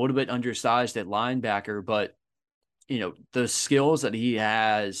 a little bit undersized at linebacker, but the skills that he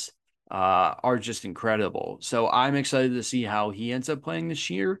has are just incredible. So I'm excited to see how he ends up playing this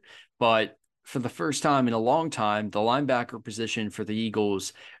year. But for the first time in a long time, the linebacker position for the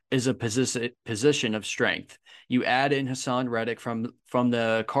Eagles is a position of strength. You add in Hassan Reddick from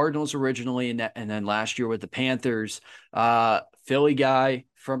the Cardinals originally, and then last year with the Panthers, Philly guy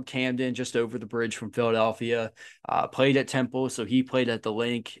from Camden, just over the bridge from Philadelphia, played at Temple, so he played at the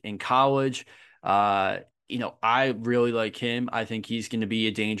Link in college. I really like him. I think he's going to be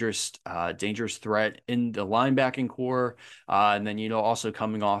a dangerous threat in the linebacking core. And then, also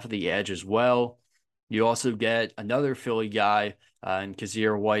coming off of the edge as well. You also get another Philly guy and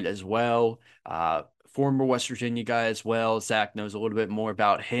Kazir White as well. Former West Virginia guy as well. Zach knows a little bit more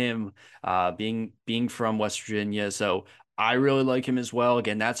about him being from West Virginia. So I really like him as well.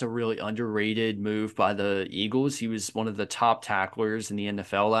 Again, that's a really underrated move by the Eagles. He was one of the top tacklers in the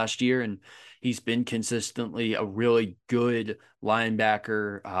NFL last year, and he's been consistently a really good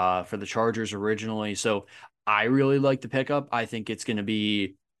linebacker for the Chargers originally. So I really like the pickup. I think it's going to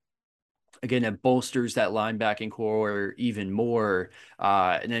be, again, it bolsters that linebacking core even more.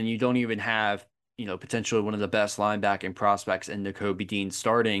 And then you don't even have, potentially one of the best linebacking prospects in Nakobe Dean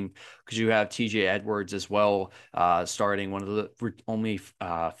starting, because you have TJ Edwards as well starting, one of the only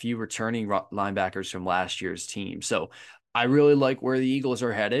few returning linebackers from last year's team. So I really like where the Eagles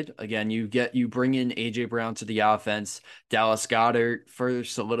are headed. Again, you bring in AJ Brown to the offense. Dallas Goedert further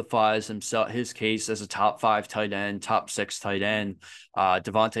solidifies his case as a top 5 tight end, top 6 tight end.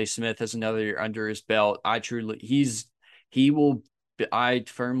 Devontae Smith has another year under his belt. I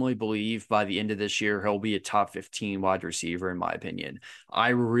firmly believe by the end of this year, he'll be a top 15 wide receiver, in my opinion. I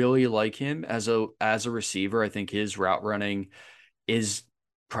really like him as a receiver. I think his route running is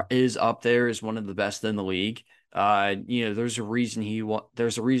up there as one of the best in the league. There's a reason he won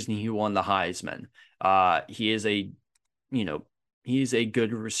the Heisman. He's a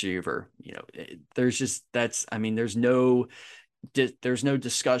good receiver. There's no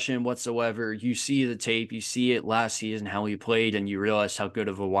discussion whatsoever. You see the tape, you see it last season, how he played, and you realize how good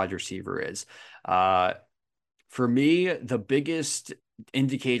of a wide receiver is. For me, the biggest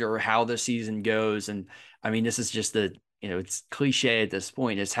indicator of how the season goes, and this is just it's cliche at this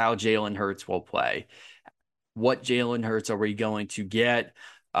point, is how Jalen Hurts will play. What Jalen Hurts are we going to get?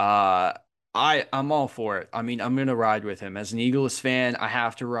 I'm all for it. I'm going to ride with him. As an Eagles fan, I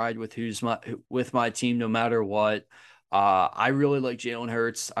have to ride with with my team no matter what. I really like Jalen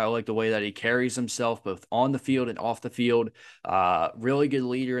Hurts. I like the way that he carries himself both on the field and off the field. Really good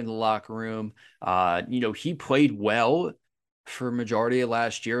leader in the locker room. He played well for majority of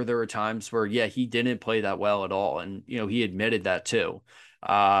last year. There were times where, he didn't play that well at all. And, he admitted that too,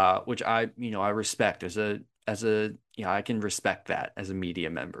 which I respect I can respect that as a media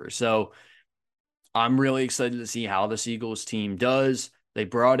member. So I'm really excited to see how this Eagles team does. They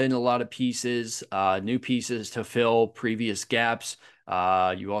brought in a lot of pieces, new pieces to fill previous gaps.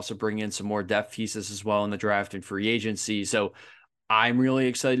 You also bring in some more depth pieces as well in the draft and free agency. So I'm really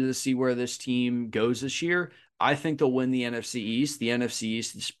excited to see where this team goes this year. I think they'll win the NFC East. The NFC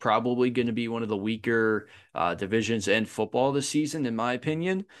East is probably going to be one of the weaker divisions in football this season, in my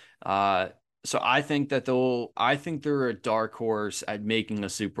opinion. So I think they're a dark horse at making a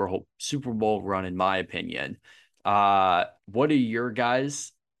Super Bowl run, in my opinion. What are your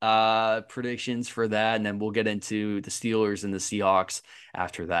guys' predictions for that? And then we'll get into the Steelers and the Seahawks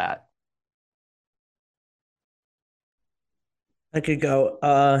after that. I could go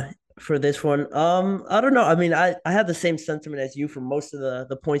for this one. I don't know. I have the same sentiment as you for most of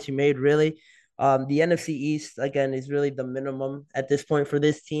the points you made, really. The NFC East, again, is really the minimum at this point for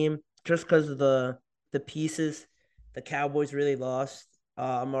this team, just because of the pieces. The Cowboys really lost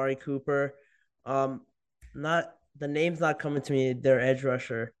Amari Cooper. Not the name's not coming to me. Their edge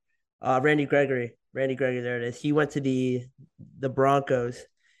rusher, Randy Gregory. Randy Gregory, there it is. He went to the Broncos.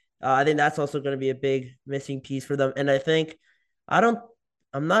 I think that's also going to be a big missing piece for them. And I think I'm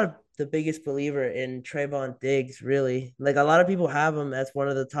not the biggest believer in Trayvon Diggs, really. Like, a lot of people have him as one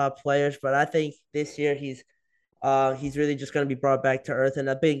of the top players, but I think this year he's really just going to be brought back to earth. And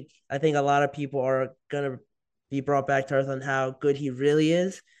I think a lot of people are going to be brought back to earth on how good he really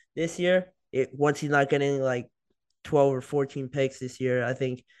is this year. Once he's not getting like 12 or 14 picks this year, I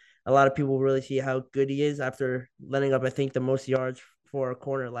think a lot of people really see how good he is after letting up, I think, the most yards for a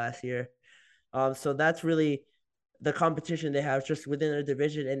corner last year. So that's really the competition they have just within their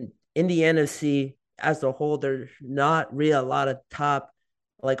division. And in the NFC as a whole, there's not really a lot of top,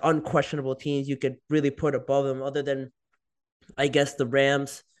 like, unquestionable teams you could really put above them, other than, I guess, the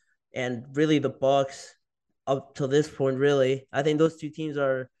Rams and really the Bucks. up till this point, really. I think those two teams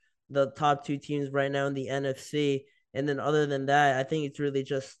are the top two teams right now in the NFC. And then other than that, I think it's really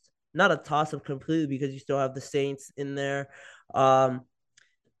just not a toss up completely because you still have the Saints in there. Um,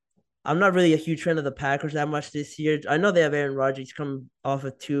 I'm not really a huge fan of the Packers that much this year. I know they have Aaron Rodgers come off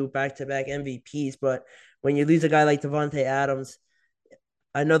of two back to back MVPs, but when you lose a guy like Devontae Adams,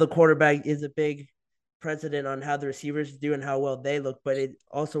 I know the quarterback is a big precedent on how the receivers do and how well they look, but it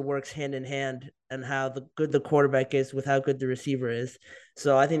also works hand in hand and how good the quarterback is with how good the receiver is.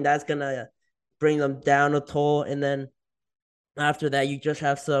 So I think that's gonna bring them down a toll. And then after that, you just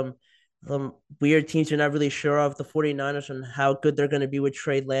have some weird teams you're not really sure of. The 49ers and how good they're gonna be with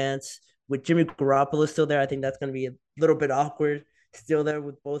Trey Lance. With Jimmy Garoppolo still there, I think that's gonna be a little bit awkward still there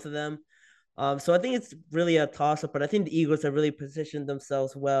with both of them. So I think it's really a toss up, but I think the Eagles have really positioned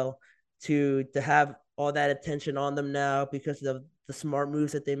themselves well to have all that attention on them now because of the smart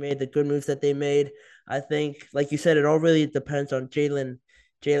moves that they made, the good moves that they made. I think, like you said, it all really depends on Jalen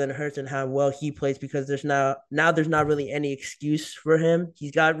Hurts and how well he plays because there's not really any excuse for him.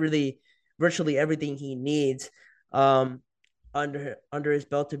 He's got really virtually everything he needs um under his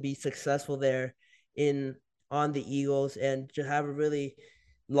belt to be successful there in on the Eagles and to have a really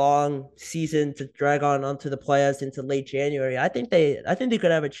long season to drag on onto the playoffs into late January. I think they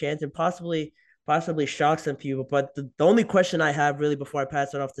could have a chance and possibly shock some people. But the only question I have really before I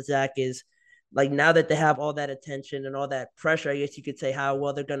pass it off to Zach is like now that they have all that attention and all that pressure, I guess you could say how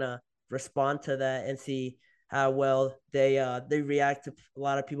well they're gonna respond to that and see how well they react to a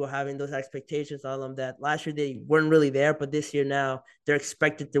lot of people having those expectations on them that last year they weren't really there, but this year now they're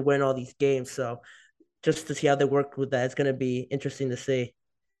expected to win all these games. So just to see how they work with that, it's gonna be interesting to see.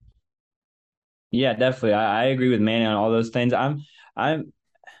 Yeah, definitely. I agree with Manny on all those things. I'm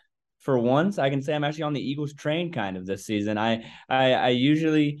for once I can say I'm actually on the Eagles train kind of this season. I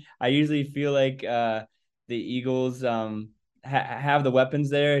usually feel like the Eagles have the weapons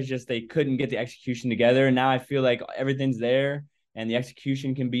there. It's just they couldn't get the execution together. And now I feel like everything's there and the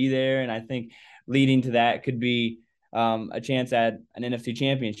execution can be there. And I think leading to that could be a chance at an NFC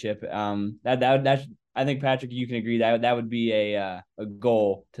championship. That's I think Patrick, you can agree that that would be a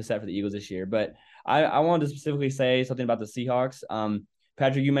goal to set for the Eagles this year. But I wanted to specifically say something about the Seahawks.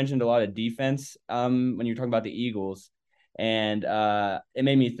 Patrick, you mentioned a lot of defense when you were talking about the Eagles, and it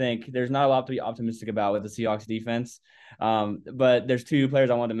made me think there's not a lot to be optimistic about with the Seahawks defense. But there's two players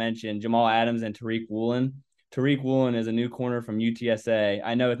I wanted to mention: Jamal Adams and Tariq Woolen. Tariq Woolen is a new corner from UTSA.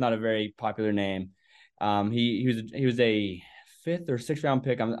 I know it's not a very popular name. He was a fifth or sixth round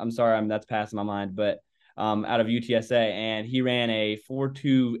pick. I'm sorry, that's passing my mind, but out of UTSA, and he ran a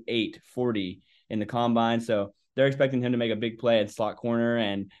 4.28 40 in the combine. So they're expecting him to make a big play at slot corner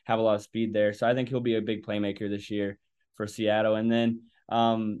and have a lot of speed there. So I think he'll be a big playmaker this year for Seattle. And then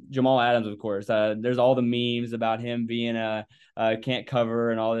Jamal Adams, of course. There's all the memes about him being a can't cover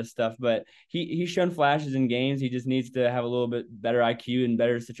and all this stuff, but he's shown flashes in games. He just needs to have a little bit better IQ and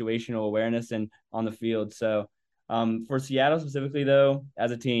better situational awareness and on the field. So for Seattle specifically, though,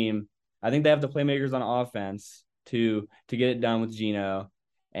 as a team, I think they have the playmakers on offense to get it done with Geno.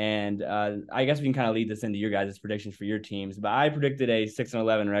 And I guess we can kind of lead this into your guys' predictions for your teams. But I predicted a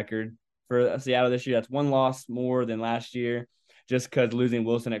 6-11 record for Seattle this year. That's one loss more than last year, just because losing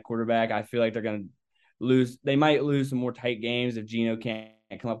Wilson at quarterback, I feel like they're going to lose. They might lose some more tight games if Geno can't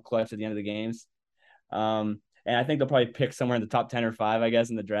come up clutch at the end of the games. And I think they'll probably pick somewhere in the top 10 or 5, I guess,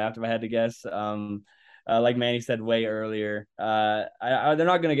 in the draft, if I had to guess. Like Manny said way earlier, they're not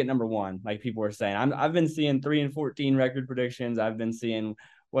going to get number one, like people were saying. I've been seeing 3-14 record predictions. I've been seeing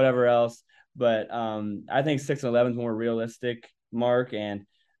whatever else, but I think 6-11 is more realistic mark, and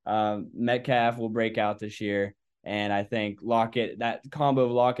Metcalf will break out this year. And I think Lockett, that combo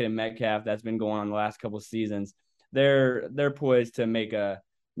of Lockett and Metcalf that's been going on the last couple of seasons, they're poised to make a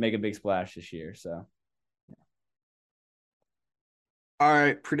big splash this year. So. All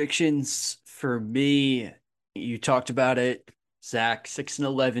right, predictions for me. You talked about it, Zach.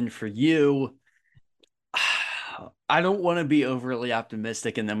 6-11 for you. I don't want to be overly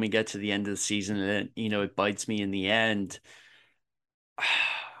optimistic, and then we get to the end of the season, and it bites me in the end.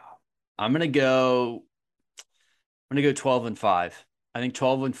 I'm gonna go. I'm gonna go 12-5. I think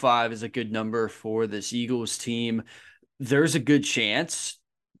 12-5 is a good number for this Eagles team. There's a good chance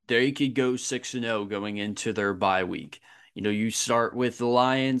they could go 6-0 going into their bye week. You start with the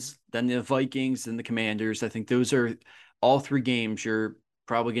Lions, then the Vikings, then the Commanders. I think those are all three games you're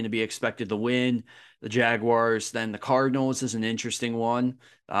probably going to be expected to win. The Jaguars, then the Cardinals is an interesting one.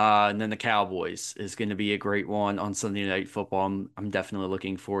 And then the Cowboys is going to be a great one on Sunday Night Football. I'm definitely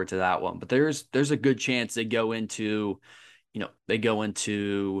looking forward to that one. But there's a good chance they go into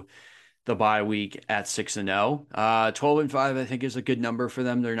the bye week at 6-0. 12-5, I think, is a good number for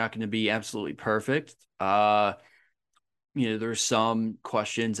them. They're not going to be absolutely perfect. There's some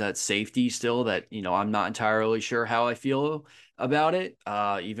questions at safety still that, I'm not entirely sure how I feel about it.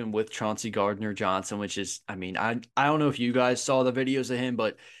 Even with Chauncey Gardner-Johnson, which is, I don't know if you guys saw the videos of him,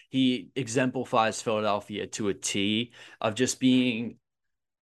 but he exemplifies Philadelphia to a T of just being,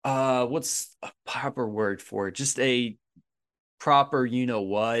 what's a proper word for it? Just a proper,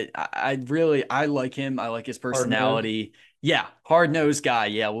 what. I like him. I like his personality. Yeah, hard-nosed guy.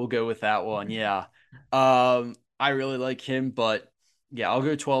 Yeah, we'll go with that one. Yeah. I really like him, but yeah, I'll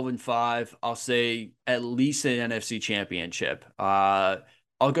go 12-5. I'll say at least an NFC championship. I'll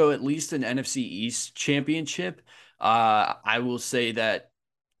go at least an NFC East championship. I will say that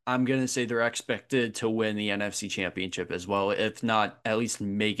I'm gonna say they're expected to win the NFC championship as well, if not at least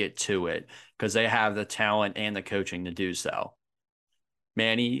make it to it, because they have the talent and the coaching to do so.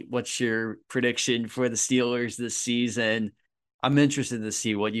 Manny, what's your prediction for the Steelers this season? I'm interested to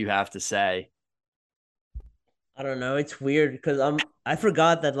see what you have to say. I don't know. It's weird because I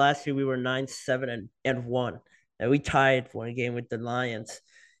forgot that last year we were 9-7-1, and we tied one game with the Lions.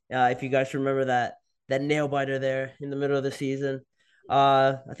 If you guys remember that nail biter there in the middle of the season,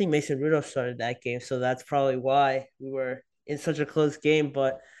 I think Mason Rudolph started that game, so that's probably why we were in such a close game.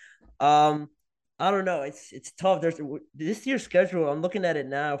 But um, I don't know. It's tough. There's this year's schedule. I'm looking at it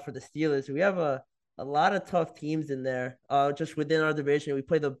now for the Steelers. We have a lot of tough teams in there. Just within our division, we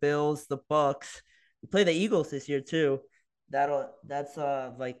play the Bills, the Bucks. We play the Eagles this year too. That's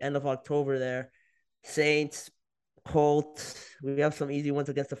like end of October there. Saints, Colts. We have some easy ones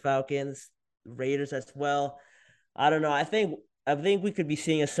against the Falcons, Raiders as well. I don't know. I think we could be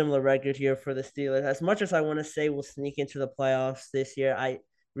seeing a similar record here for the Steelers. As much as I want to say we'll sneak into the playoffs this year, I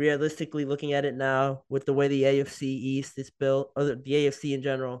realistically looking at it now with the way the AFC East is built, or the AFC in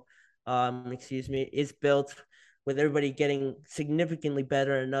general, excuse me, is built with everybody getting significantly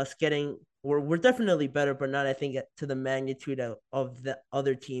better and us getting we're definitely better, but not I think to the magnitude of the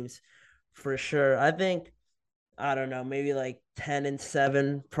other teams for sure. I think I don't know, maybe like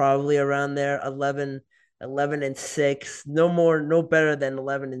 10-7, probably around there, 11-6. No more, no better than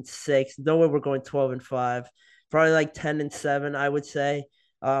 11-6. No way we're going 12-5. Probably like 10-7, I would say.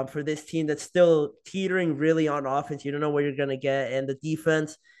 For this team that's still teetering really on offense, you don't know what you're gonna get, and the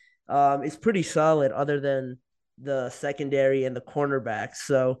defense is pretty solid, other than the secondary and the cornerbacks.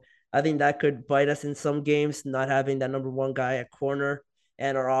 So I think that could bite us in some games, not having that number one guy at corner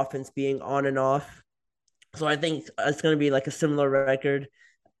and our offense being on and off. So I think it's going to be like a similar record.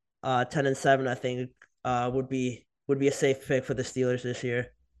 10-7, I think, would be a safe pick for the Steelers this year.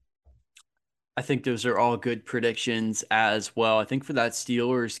 I think those are all good predictions as well. I think for that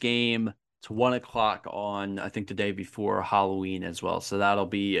Steelers game, it's 1 o'clock on, I think, the day before Halloween as well. So that'll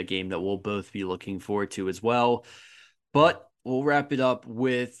be a game that we'll both be looking forward to as well. But we'll wrap it up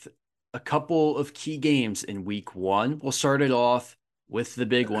with a couple of key games in week one. We'll start it off with the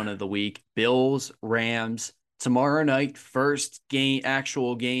big one of the week, Bills, Rams. Tomorrow night, first game,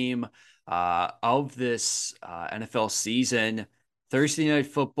 actual game of this NFL season. Thursday Night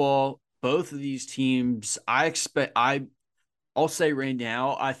Football. Both of these teams, I'll say right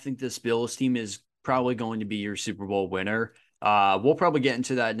now, I think this Bills team is probably going to be your Super Bowl winner. We'll probably get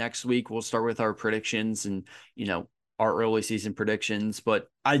into that next week. We'll start with our predictions and, our early season predictions. But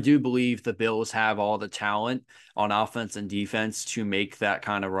I do believe the Bills have all the talent on offense and defense to make that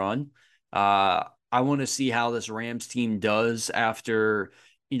kind of run. I want to see how this Rams team does after,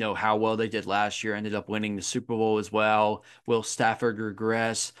 how well they did last year, ended up winning the Super Bowl as well. Will Stafford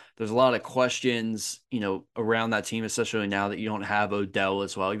regress? There's a lot of questions, around that team, especially now that you don't have Odell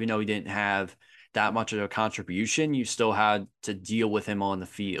as well. Even though he didn't have that much of a contribution, you still had to deal with him on the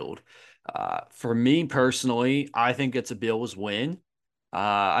field. For me personally, I think it's a Bills win.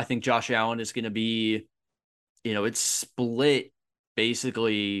 I think Josh Allen is going to be, it's split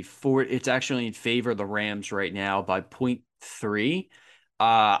basically it's actually in favor of the Rams right now by 0.3.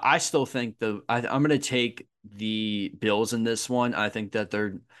 I still think I'm going to take the Bills in this one. I think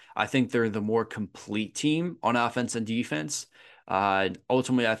they're the more complete team on offense and defense.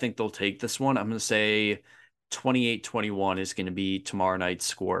 Ultimately, I think they'll take this one. I'm going to say 28-21 is going to be tomorrow night's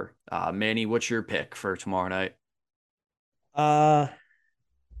score. Manny, what's your pick for tomorrow night? Uh,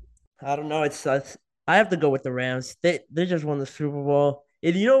 I don't know. It's I have to go with the Rams. They just won the Super Bowl.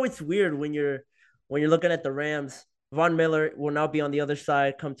 And it's weird when you're looking at the Rams. Von Miller will now be on the other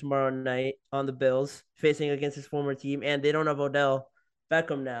side come tomorrow night on the Bills, facing against his former team, and they don't have Odell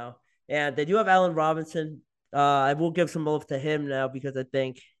Beckham now. And they do have Allen Robinson. I will give some love to him now because I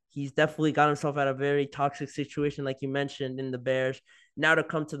think He's definitely got himself out of a very toxic situation, like you mentioned, in the Bears. Now to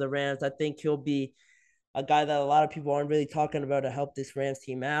come to the Rams, I think he'll be a guy that a lot of people aren't really talking about to help this Rams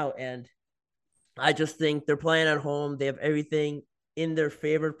team out. And I just think they're playing at home. They have everything in their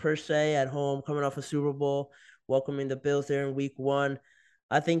favor per se at home, coming off a Super Bowl, welcoming the Bills there in week 1.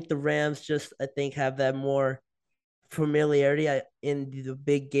 I think the Rams just, I think, have that more familiarity in the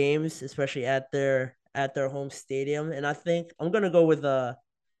big games, especially at their home stadium. And I think I'm gonna go with a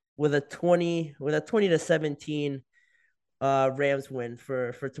 20 to 17 Rams win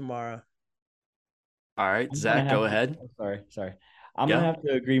for tomorrow. All right, I'm gonna Zach, have go to. ahead. Oh, sorry. I'm gonna Yeah. have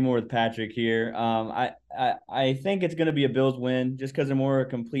to agree more with Patrick here. I think it's gonna be a Bills win just because they're more a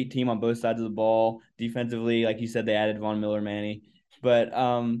complete team on both sides of the ball. Defensively, like you said, they added Von Miller, Manny. But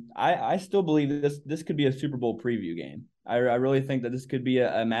I still believe this could be a Super Bowl preview game. I really think that this could be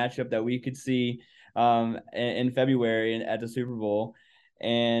a matchup that we could see in February at the Super Bowl.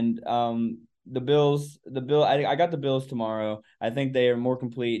 And I got the Bills tomorrow. I think they are more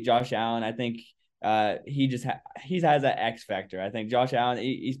complete. Josh Allen, I think he has that X factor. I think Josh Allen,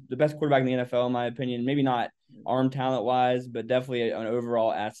 he's the best quarterback in the NFL in my opinion. Maybe not arm talent wise, but definitely an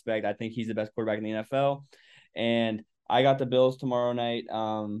overall aspect. I think he's the best quarterback in the NFL. And I got the Bills tomorrow night.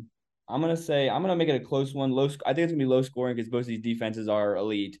 I'm gonna make it a close one. I think it's gonna be low scoring because both of these defenses are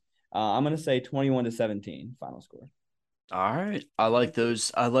elite. I'm gonna say 21-17 final score. All right. I like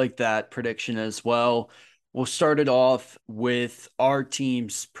those. I like that prediction as well. We'll start it off with our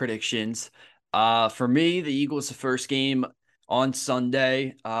team's predictions. For me, the Eagles, the first game on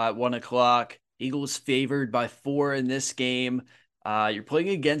Sunday at 1 o'clock. Eagles favored by 4 in this game. You're playing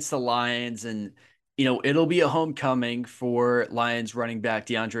against the Lions, and it'll be a homecoming for Lions running back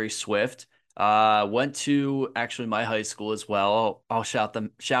DeAndre Swift. Went to actually my high school as well. I'll shout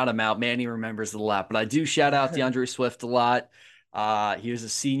him out. Manny remembers it a lot, but I do shout out DeAndre Swift a lot. He was a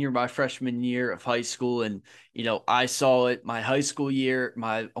senior my freshman year of high school, and I saw it my high school year,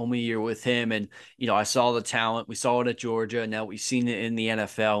 my only year with him, and I saw the talent. We saw it at Georgia, and now we've seen it in the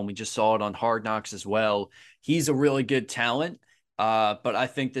NFL, and we just saw it on Hard Knocks as well. He's a really good talent. But I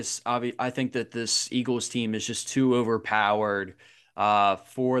think that this Eagles team is just too overpowered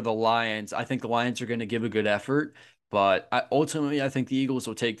for the Lions. I think the Lions are going to give a good effort, but ultimately, I think the Eagles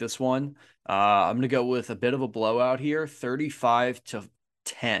will take this one. I'm going to go with a bit of a blowout here,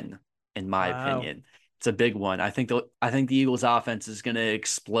 35-10, in my Wow. opinion. It's a big one. I think the Eagles offense is going to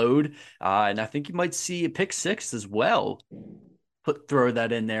explode, and I think you might see a pick six as well. Throw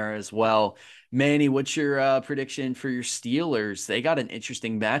that in there as well. Manny, what's your prediction for your Steelers? They got an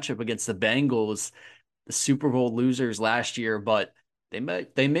interesting matchup against the Bengals, the Super Bowl losers last year, but they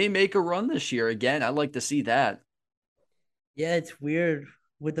may make a run this year again. I'd like to see that. Yeah, it's weird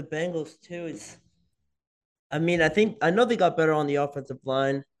with the Bengals too. I mean, I know they got better on the offensive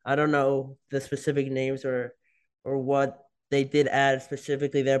line. I don't know the specific names or what they did add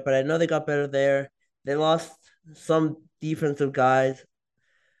specifically there, but I know they got better there. They lost some defensive guys,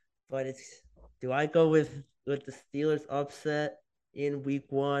 but it's do I go with the Steelers upset in week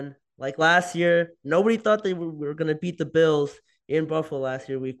 1? Like last year, nobody thought they were going to beat the Bills in Buffalo last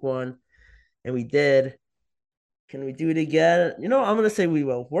year week 1, and we did. Can we do it again? I'm gonna say we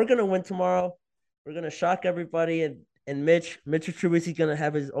will. We're gonna win tomorrow. We're gonna shock everybody, and Mitchell Trubisky's gonna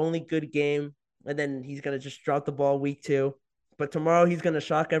have his only good game, and then he's gonna just drop the ball week 2. But tomorrow he's gonna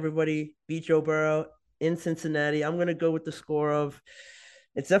shock everybody, beat Joe Burrow in Cincinnati. I'm gonna go with the score of.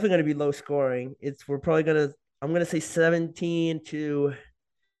 It's definitely gonna be low scoring. We're probably gonna. I'm gonna say 17-14.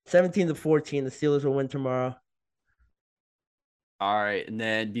 The Steelers will win tomorrow. All right. And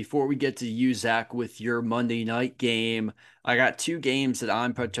then before we get to you, Zach, with your Monday night game, I got two games that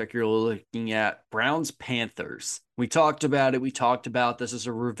I'm particularly looking at. Browns Panthers. We talked about it. We talked about this as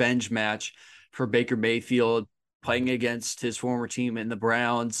a revenge match for Baker Mayfield playing against his former team in the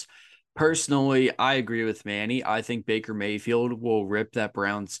Browns. Personally, I agree with Manny. I think Baker Mayfield will rip that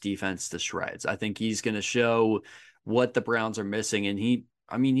Browns defense to shreds. I think he's going to show what the Browns are missing, and he's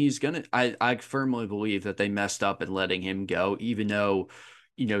gonna. I firmly believe that they messed up in letting him go, even though,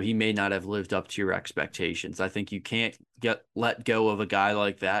 he may not have lived up to your expectations. I think you can't let go of a guy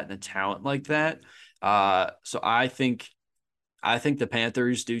like that and a talent like that. So I think the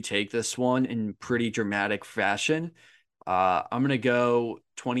Panthers do take this one in pretty dramatic fashion. I'm gonna go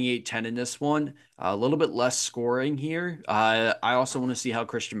 28-10 in this one. A little bit less scoring here. I also want to see how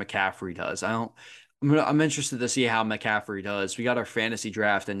Christian McCaffrey does. I'm interested to see how McCaffrey does. We got our fantasy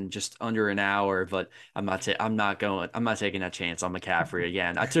draft in just under an hour, but I'm not taking that chance on McCaffrey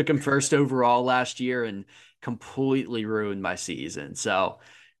again. I took him first overall last year and completely ruined my season. So,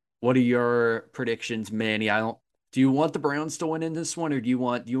 what are your predictions, Manny? Do you want the Browns to win in this one, or do you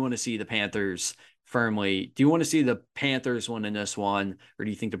want to see the Panthers firmly? Do you want to see the Panthers win in this one, or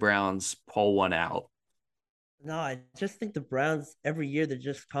do you think the Browns pull one out? No, I just think the Browns every year they're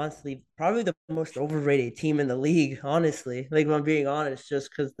just constantly probably the most overrated team in the league, honestly. Like if I'm being honest, just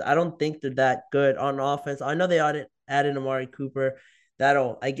because I don't think they're that good on offense. I know they added Amari Cooper.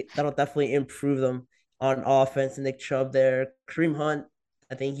 That'll definitely improve them on offense. And Nick Chubb there. Kareem Hunt,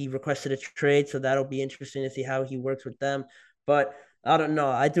 I think he requested a trade, so that'll be interesting to see how he works with them. But I don't know.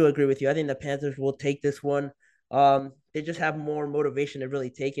 I do agree with you. I think the Panthers will take this one. They just have more motivation to really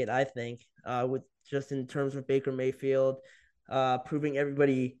take it, I think, with just in terms of Baker Mayfield, proving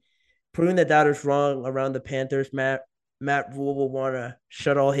the doubters wrong around the Panthers. Matt Rule will want to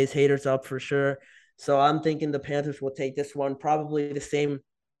shut all his haters up for sure. So I'm thinking the Panthers will take this one probably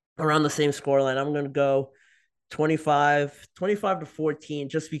around the same scoreline. I'm going to go 25 to 14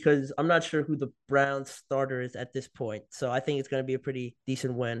 just because I'm not sure who the Browns starter is at this point. So I think it's going to be a pretty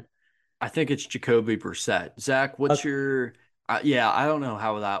decent win. I think it's Jacoby Brissett. Zach, what's Okay. your? Yeah, I don't know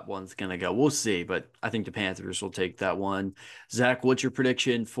how that one's gonna go. We'll see, but I think the Panthers will take that one. Zach, what's your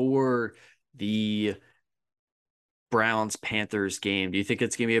prediction for the Browns Panthers game? Do you think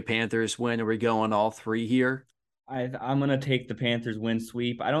it's gonna be a Panthers win? Are we going all three here? I'm gonna take the Panthers win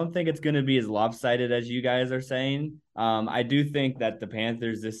sweep. I don't think it's gonna be as lopsided as you guys are saying. I do think that the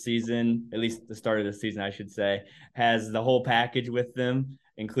Panthers this season, at least the start of the season, I should say, has the whole package with them,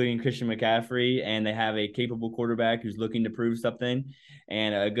 including Christian McCaffrey, and they have a capable quarterback who's looking to prove something,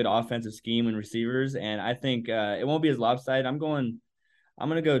 and a good offensive scheme and receivers. And I think it won't be as lopsided. I'm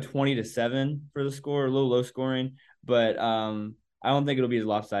gonna go 20-7 for the score, a little low scoring, but I don't think it'll be as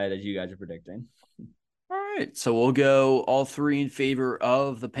lopsided as you guys are predicting. All right, so we'll go all three in favor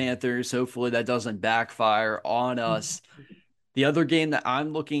of the Panthers. Hopefully that doesn't backfire on us. The other game that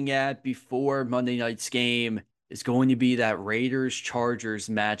I'm looking at before Monday night's game is going to be that Raiders Chargers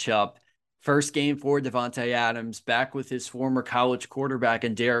matchup. First game for Davante Adams, back with his former college quarterback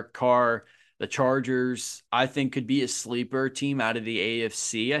and Derek Carr. The Chargers, I think, could be a sleeper team out of the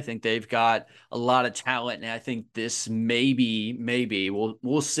AFC. I think they've got a lot of talent, and I think this maybe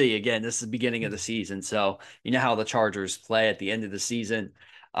we'll see. Again, this is the beginning of the season, so you know how the Chargers play at the end of the season.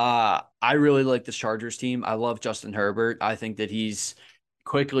 I really like this Chargers team. I love Justin Herbert. I think that he's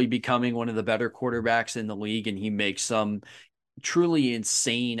quickly becoming one of the better quarterbacks in the league, and he makes some truly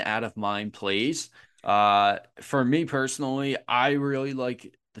insane out of mind plays. For me personally, I really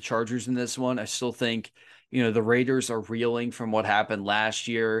like the Chargers in this one. I still think, the Raiders are reeling from what happened last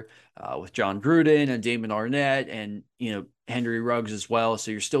year with John Gruden and Damon Arnett and, Henry Ruggs as well.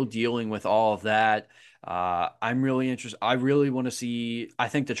 So you're still dealing with all of that. I'm really interested. I really want to see. I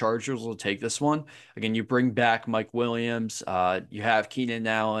think the Chargers will take this one. Again, you bring back Mike Williams. You have Keenan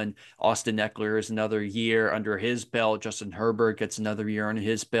Allen. Austin Eckler is another year under his belt. Justin Herbert gets another year under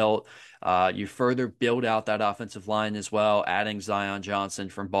his belt. You further build out that offensive line as well, adding Zion Johnson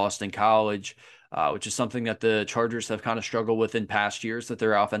from Boston College, which is something that the Chargers have kind of struggled with in past years with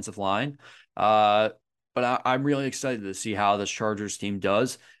their offensive line. But I'm really excited to see how this Chargers team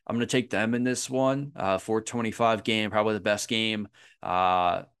does. I'm going to take them in this one. 425 game, probably the best game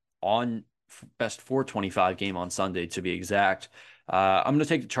on best 425 game on Sunday to be exact. I'm going to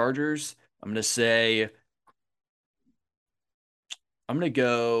take the Chargers. I'm going to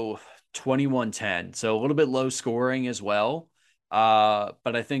go 21-10. So a little bit low scoring as well. But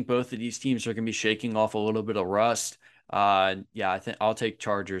I think both of these teams are going to be shaking off a little bit of rust. Yeah, I think I'll take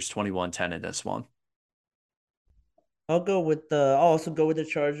Chargers 21-10 in this one. I'll also go with the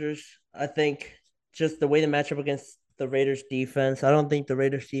Chargers. I think just the way the matchup against the Raiders defense, I don't think the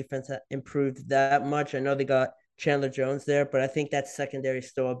Raiders defense improved that much. I know they got Chandler Jones there, but I think that secondary is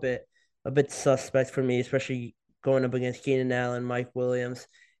still a bit suspect for me, especially going up against Keenan Allen, Mike Williams,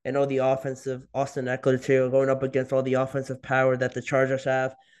 and all the offensive Austin Eckler too, going up against all the offensive power that the Chargers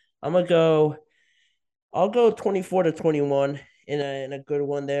have. I'm gonna go I'll go 24-21 in a good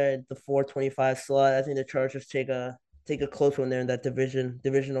one there at the 425 slot. I think the Chargers take a close one there in that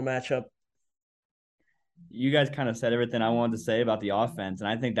divisional matchup. You guys kind of said everything I wanted to say about the offense, and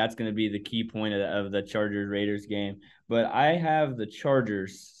I think that's going to be the key point of the Chargers Raiders game. But I have the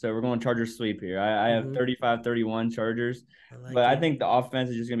Chargers, so we're going Chargers sweep here. I have 35-31 Chargers, but I think the offense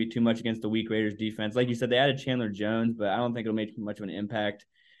is just going to be too much against the weak Raiders defense. Like you said, they added Chandler Jones, but I don't think it'll make much of an impact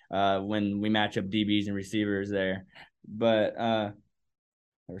when we match up DBs and receivers there. But there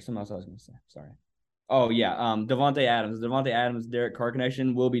was something else I was going to say. Sorry. Oh yeah, Davante Adams, Derek Carr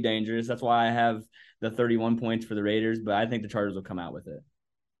connection will be dangerous. That's why I have the 31 points for the Raiders, but I think the Chargers will come out with it.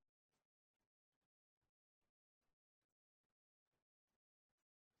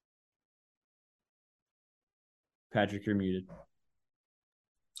 Patrick, you're muted.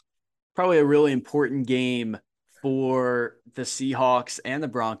 Probably a really important game for the Seahawks and the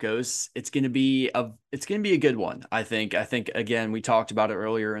Broncos. It's going to be a good one, I think. I think again, we talked about it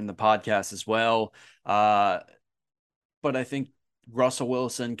earlier in the podcast as well. But I think Russell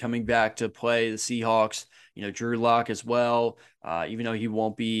Wilson coming back to play the Seahawks, Drew Lock as well, even though he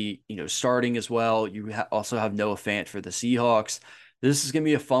won't be, starting as well. You also have Noah Fant for the Seahawks. This is going to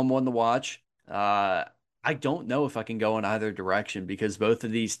be a fun one to watch. I don't know if I can go in either direction because both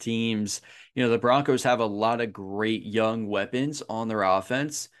of these teams, the Broncos have a lot of great young weapons on their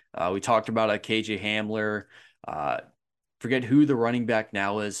offense. We talked about a KJ Hamler. Forget who the running back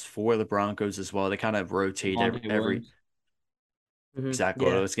now is for the Broncos as well. They kind of rotate Javonte every Williams. exactly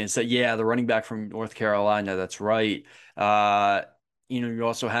what I Yeah. was going to say. Yeah, the running back from North Carolina. That's right. Uh, you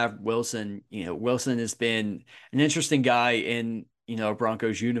also have Wilson. Wilson has been an interesting guy in, a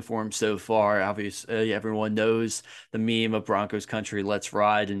Broncos uniform so far. Obviously, everyone knows the meme of Broncos country, let's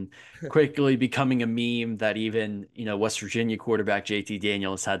ride, and quickly becoming a meme that even, West Virginia quarterback JT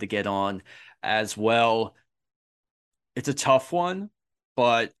Daniels had to get on as well. It's a tough one,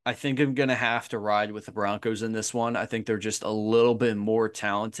 but I think I'm going to have to ride with the Broncos in this one. I think they're just a little bit more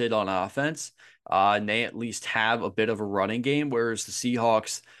talented on offense. And they at least have a bit of a running game, whereas the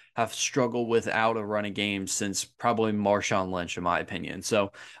Seahawks have struggled without a running game since probably Marshawn Lynch, in my opinion. So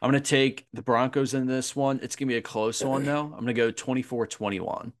I'm going to take the Broncos in this one. It's going to be a close one, though. I'm going to go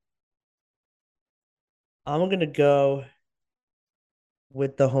 24-21. I'm gonna go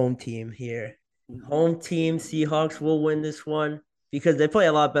with the home team here. Home team Seahawks will win this one because they play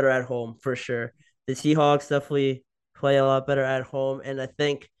a lot better at home for sure. The Seahawks definitely play a lot better at home, and I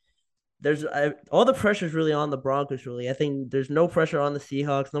think all the pressure is really on the Broncos. Really, I think there's no pressure on the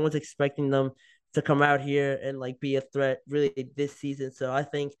Seahawks. No one's expecting them to come out here and like be a threat really this season. So I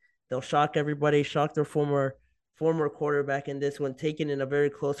think they'll shock everybody, shock their former quarterback in this one, taking in a very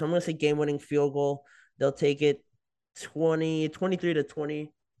close. I'm gonna say game winning field goal. They'll take it 23-20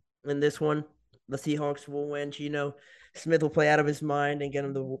 in this one. The Seahawks will win. Smith will play out of his mind and get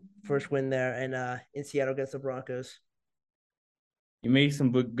him the first win there, and in Seattle against the Broncos. You made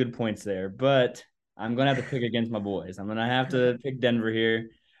some good points there, but I'm gonna have to pick against my boys. I'm gonna have to pick Denver here.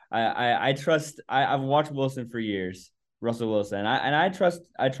 I trust. I've watched Wilson for years, Russell Wilson. I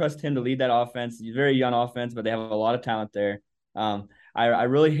trust him to lead that offense. He's a very young offense, but they have a lot of talent there. I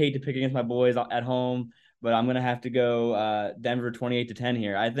really hate to pick against my boys at home, but I'm gonna have to go Denver 28-10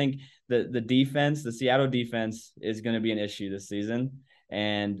 here. I think the defense, the Seattle defense, is gonna be an issue this season,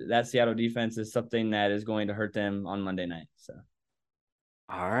 and that Seattle defense is something that is going to hurt them on Monday night. So.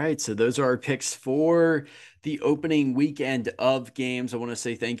 All right, so those are our picks for the opening weekend of games. I want to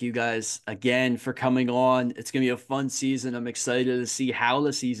say thank you guys again for coming on. It's going to be a fun season. I'm excited to see how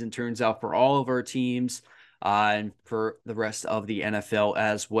the season turns out for all of our teams and for the rest of the NFL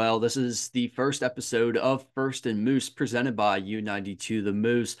as well. This is the first episode of First and Moose presented by U92 The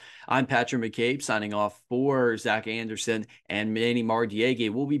Moose. I'm Patrick McCabe signing off for Zach Anderson and Manny Mardiege.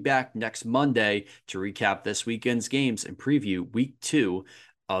 We'll be back next Monday to recap this weekend's games and preview week 2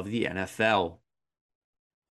 of the NFL.